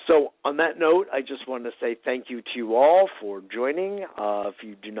 So on that note, I just want to say thank you to you all for joining. If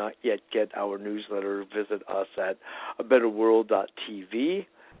you do not yet get our newsletter, visit us at abetterworld.tv,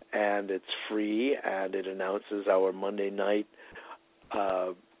 and it's free, and it announces our Monday night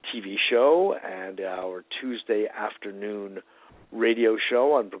TV show and our Tuesday afternoon radio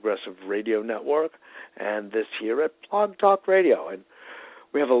show on Progressive Radio Network, and this here at Blog Talk Radio. And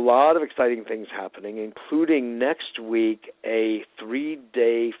We have a lot of exciting things happening, including next week a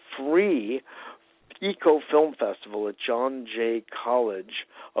 3-day free Eco-Film Festival at John Jay College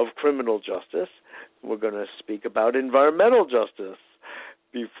of Criminal Justice. We're going to speak about environmental justice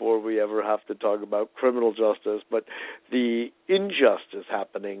before we ever have to talk about criminal justice. But the injustice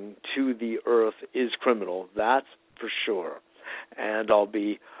happening to the earth is criminal, that's for sure. And I'll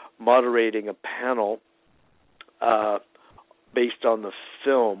be moderating a panel based on the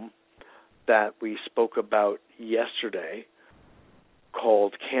film that we spoke about yesterday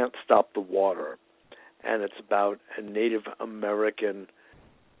called Can't Stop the Water. And it's about a Native American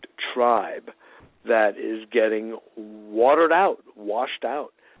tribe that is getting watered out, washed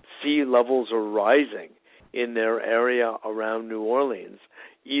out. Sea levels are rising in their area around New Orleans,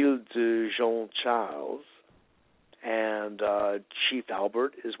 Ile de Jean Charles. And Chief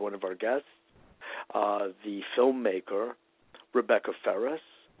Albert is one of our guests, the filmmaker Rebecca Ferris,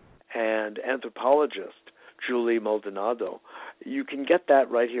 and anthropologist Julie Maldonado. You can get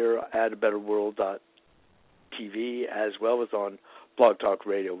that right here at abetterworld.tv as well as on Blog Talk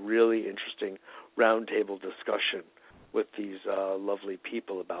Radio. Really interesting roundtable discussion with these lovely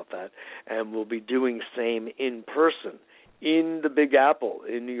people about that. And we'll be doing same in person in the Big Apple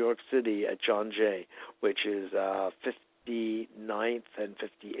in New York City at John Jay, which is 59th and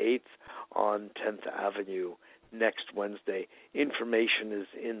 58th on 10th Avenue next Wednesday. Information is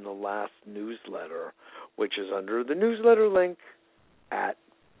in the last newsletter, which is under the newsletter link at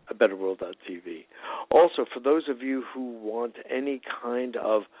abetterworld.tv. Also, for those of you who want any kind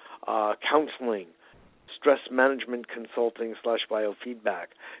of counseling, stress management consulting / biofeedback,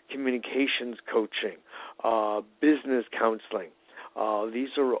 communications coaching, business counseling,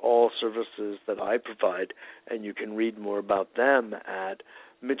 these are all services that I provide, and you can read more about them at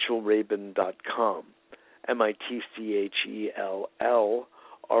mitchellrabin.com,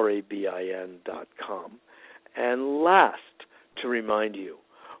 mitchellrabin.com. And last, to remind you,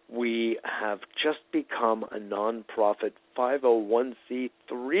 we have just become a nonprofit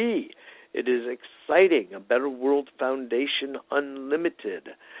 501c3. It is exciting, a Better World Foundation Unlimited.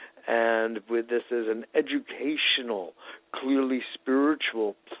 And with this is an educational, clearly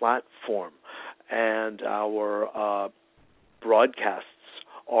spiritual platform. And our broadcasts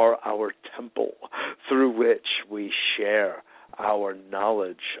are our temple through which we share our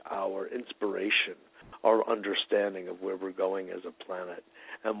knowledge, our inspiration, our understanding of where we're going as a planet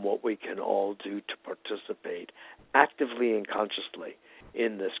and what we can all do to participate actively and consciously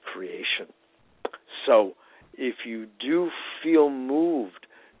in this creation. So if you do feel moved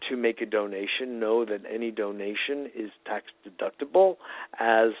to make a donation, know that any donation is tax deductible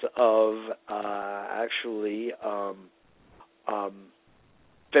as of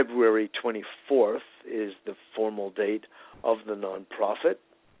February 24th is the formal date of the nonprofit.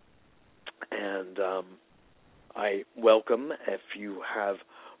 And I welcome, if you have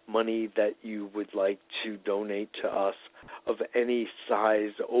money that you would like to donate to us of any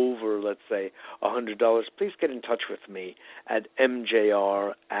size over, let's say, $100, please get in touch with me at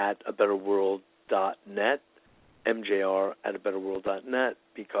mjr@abetterworld.net, mjr@abetterworld.net,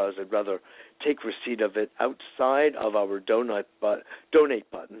 because I'd rather take receipt of it outside of our donate button,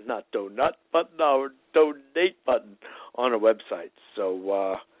 not donut button, our donate button on our website.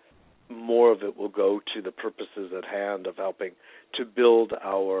 So more of it will go to the purposes at hand of helping to build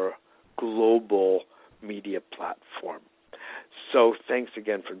our global media platform. So thanks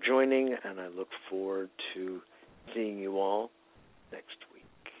again for joining, and I look forward to seeing you all next week.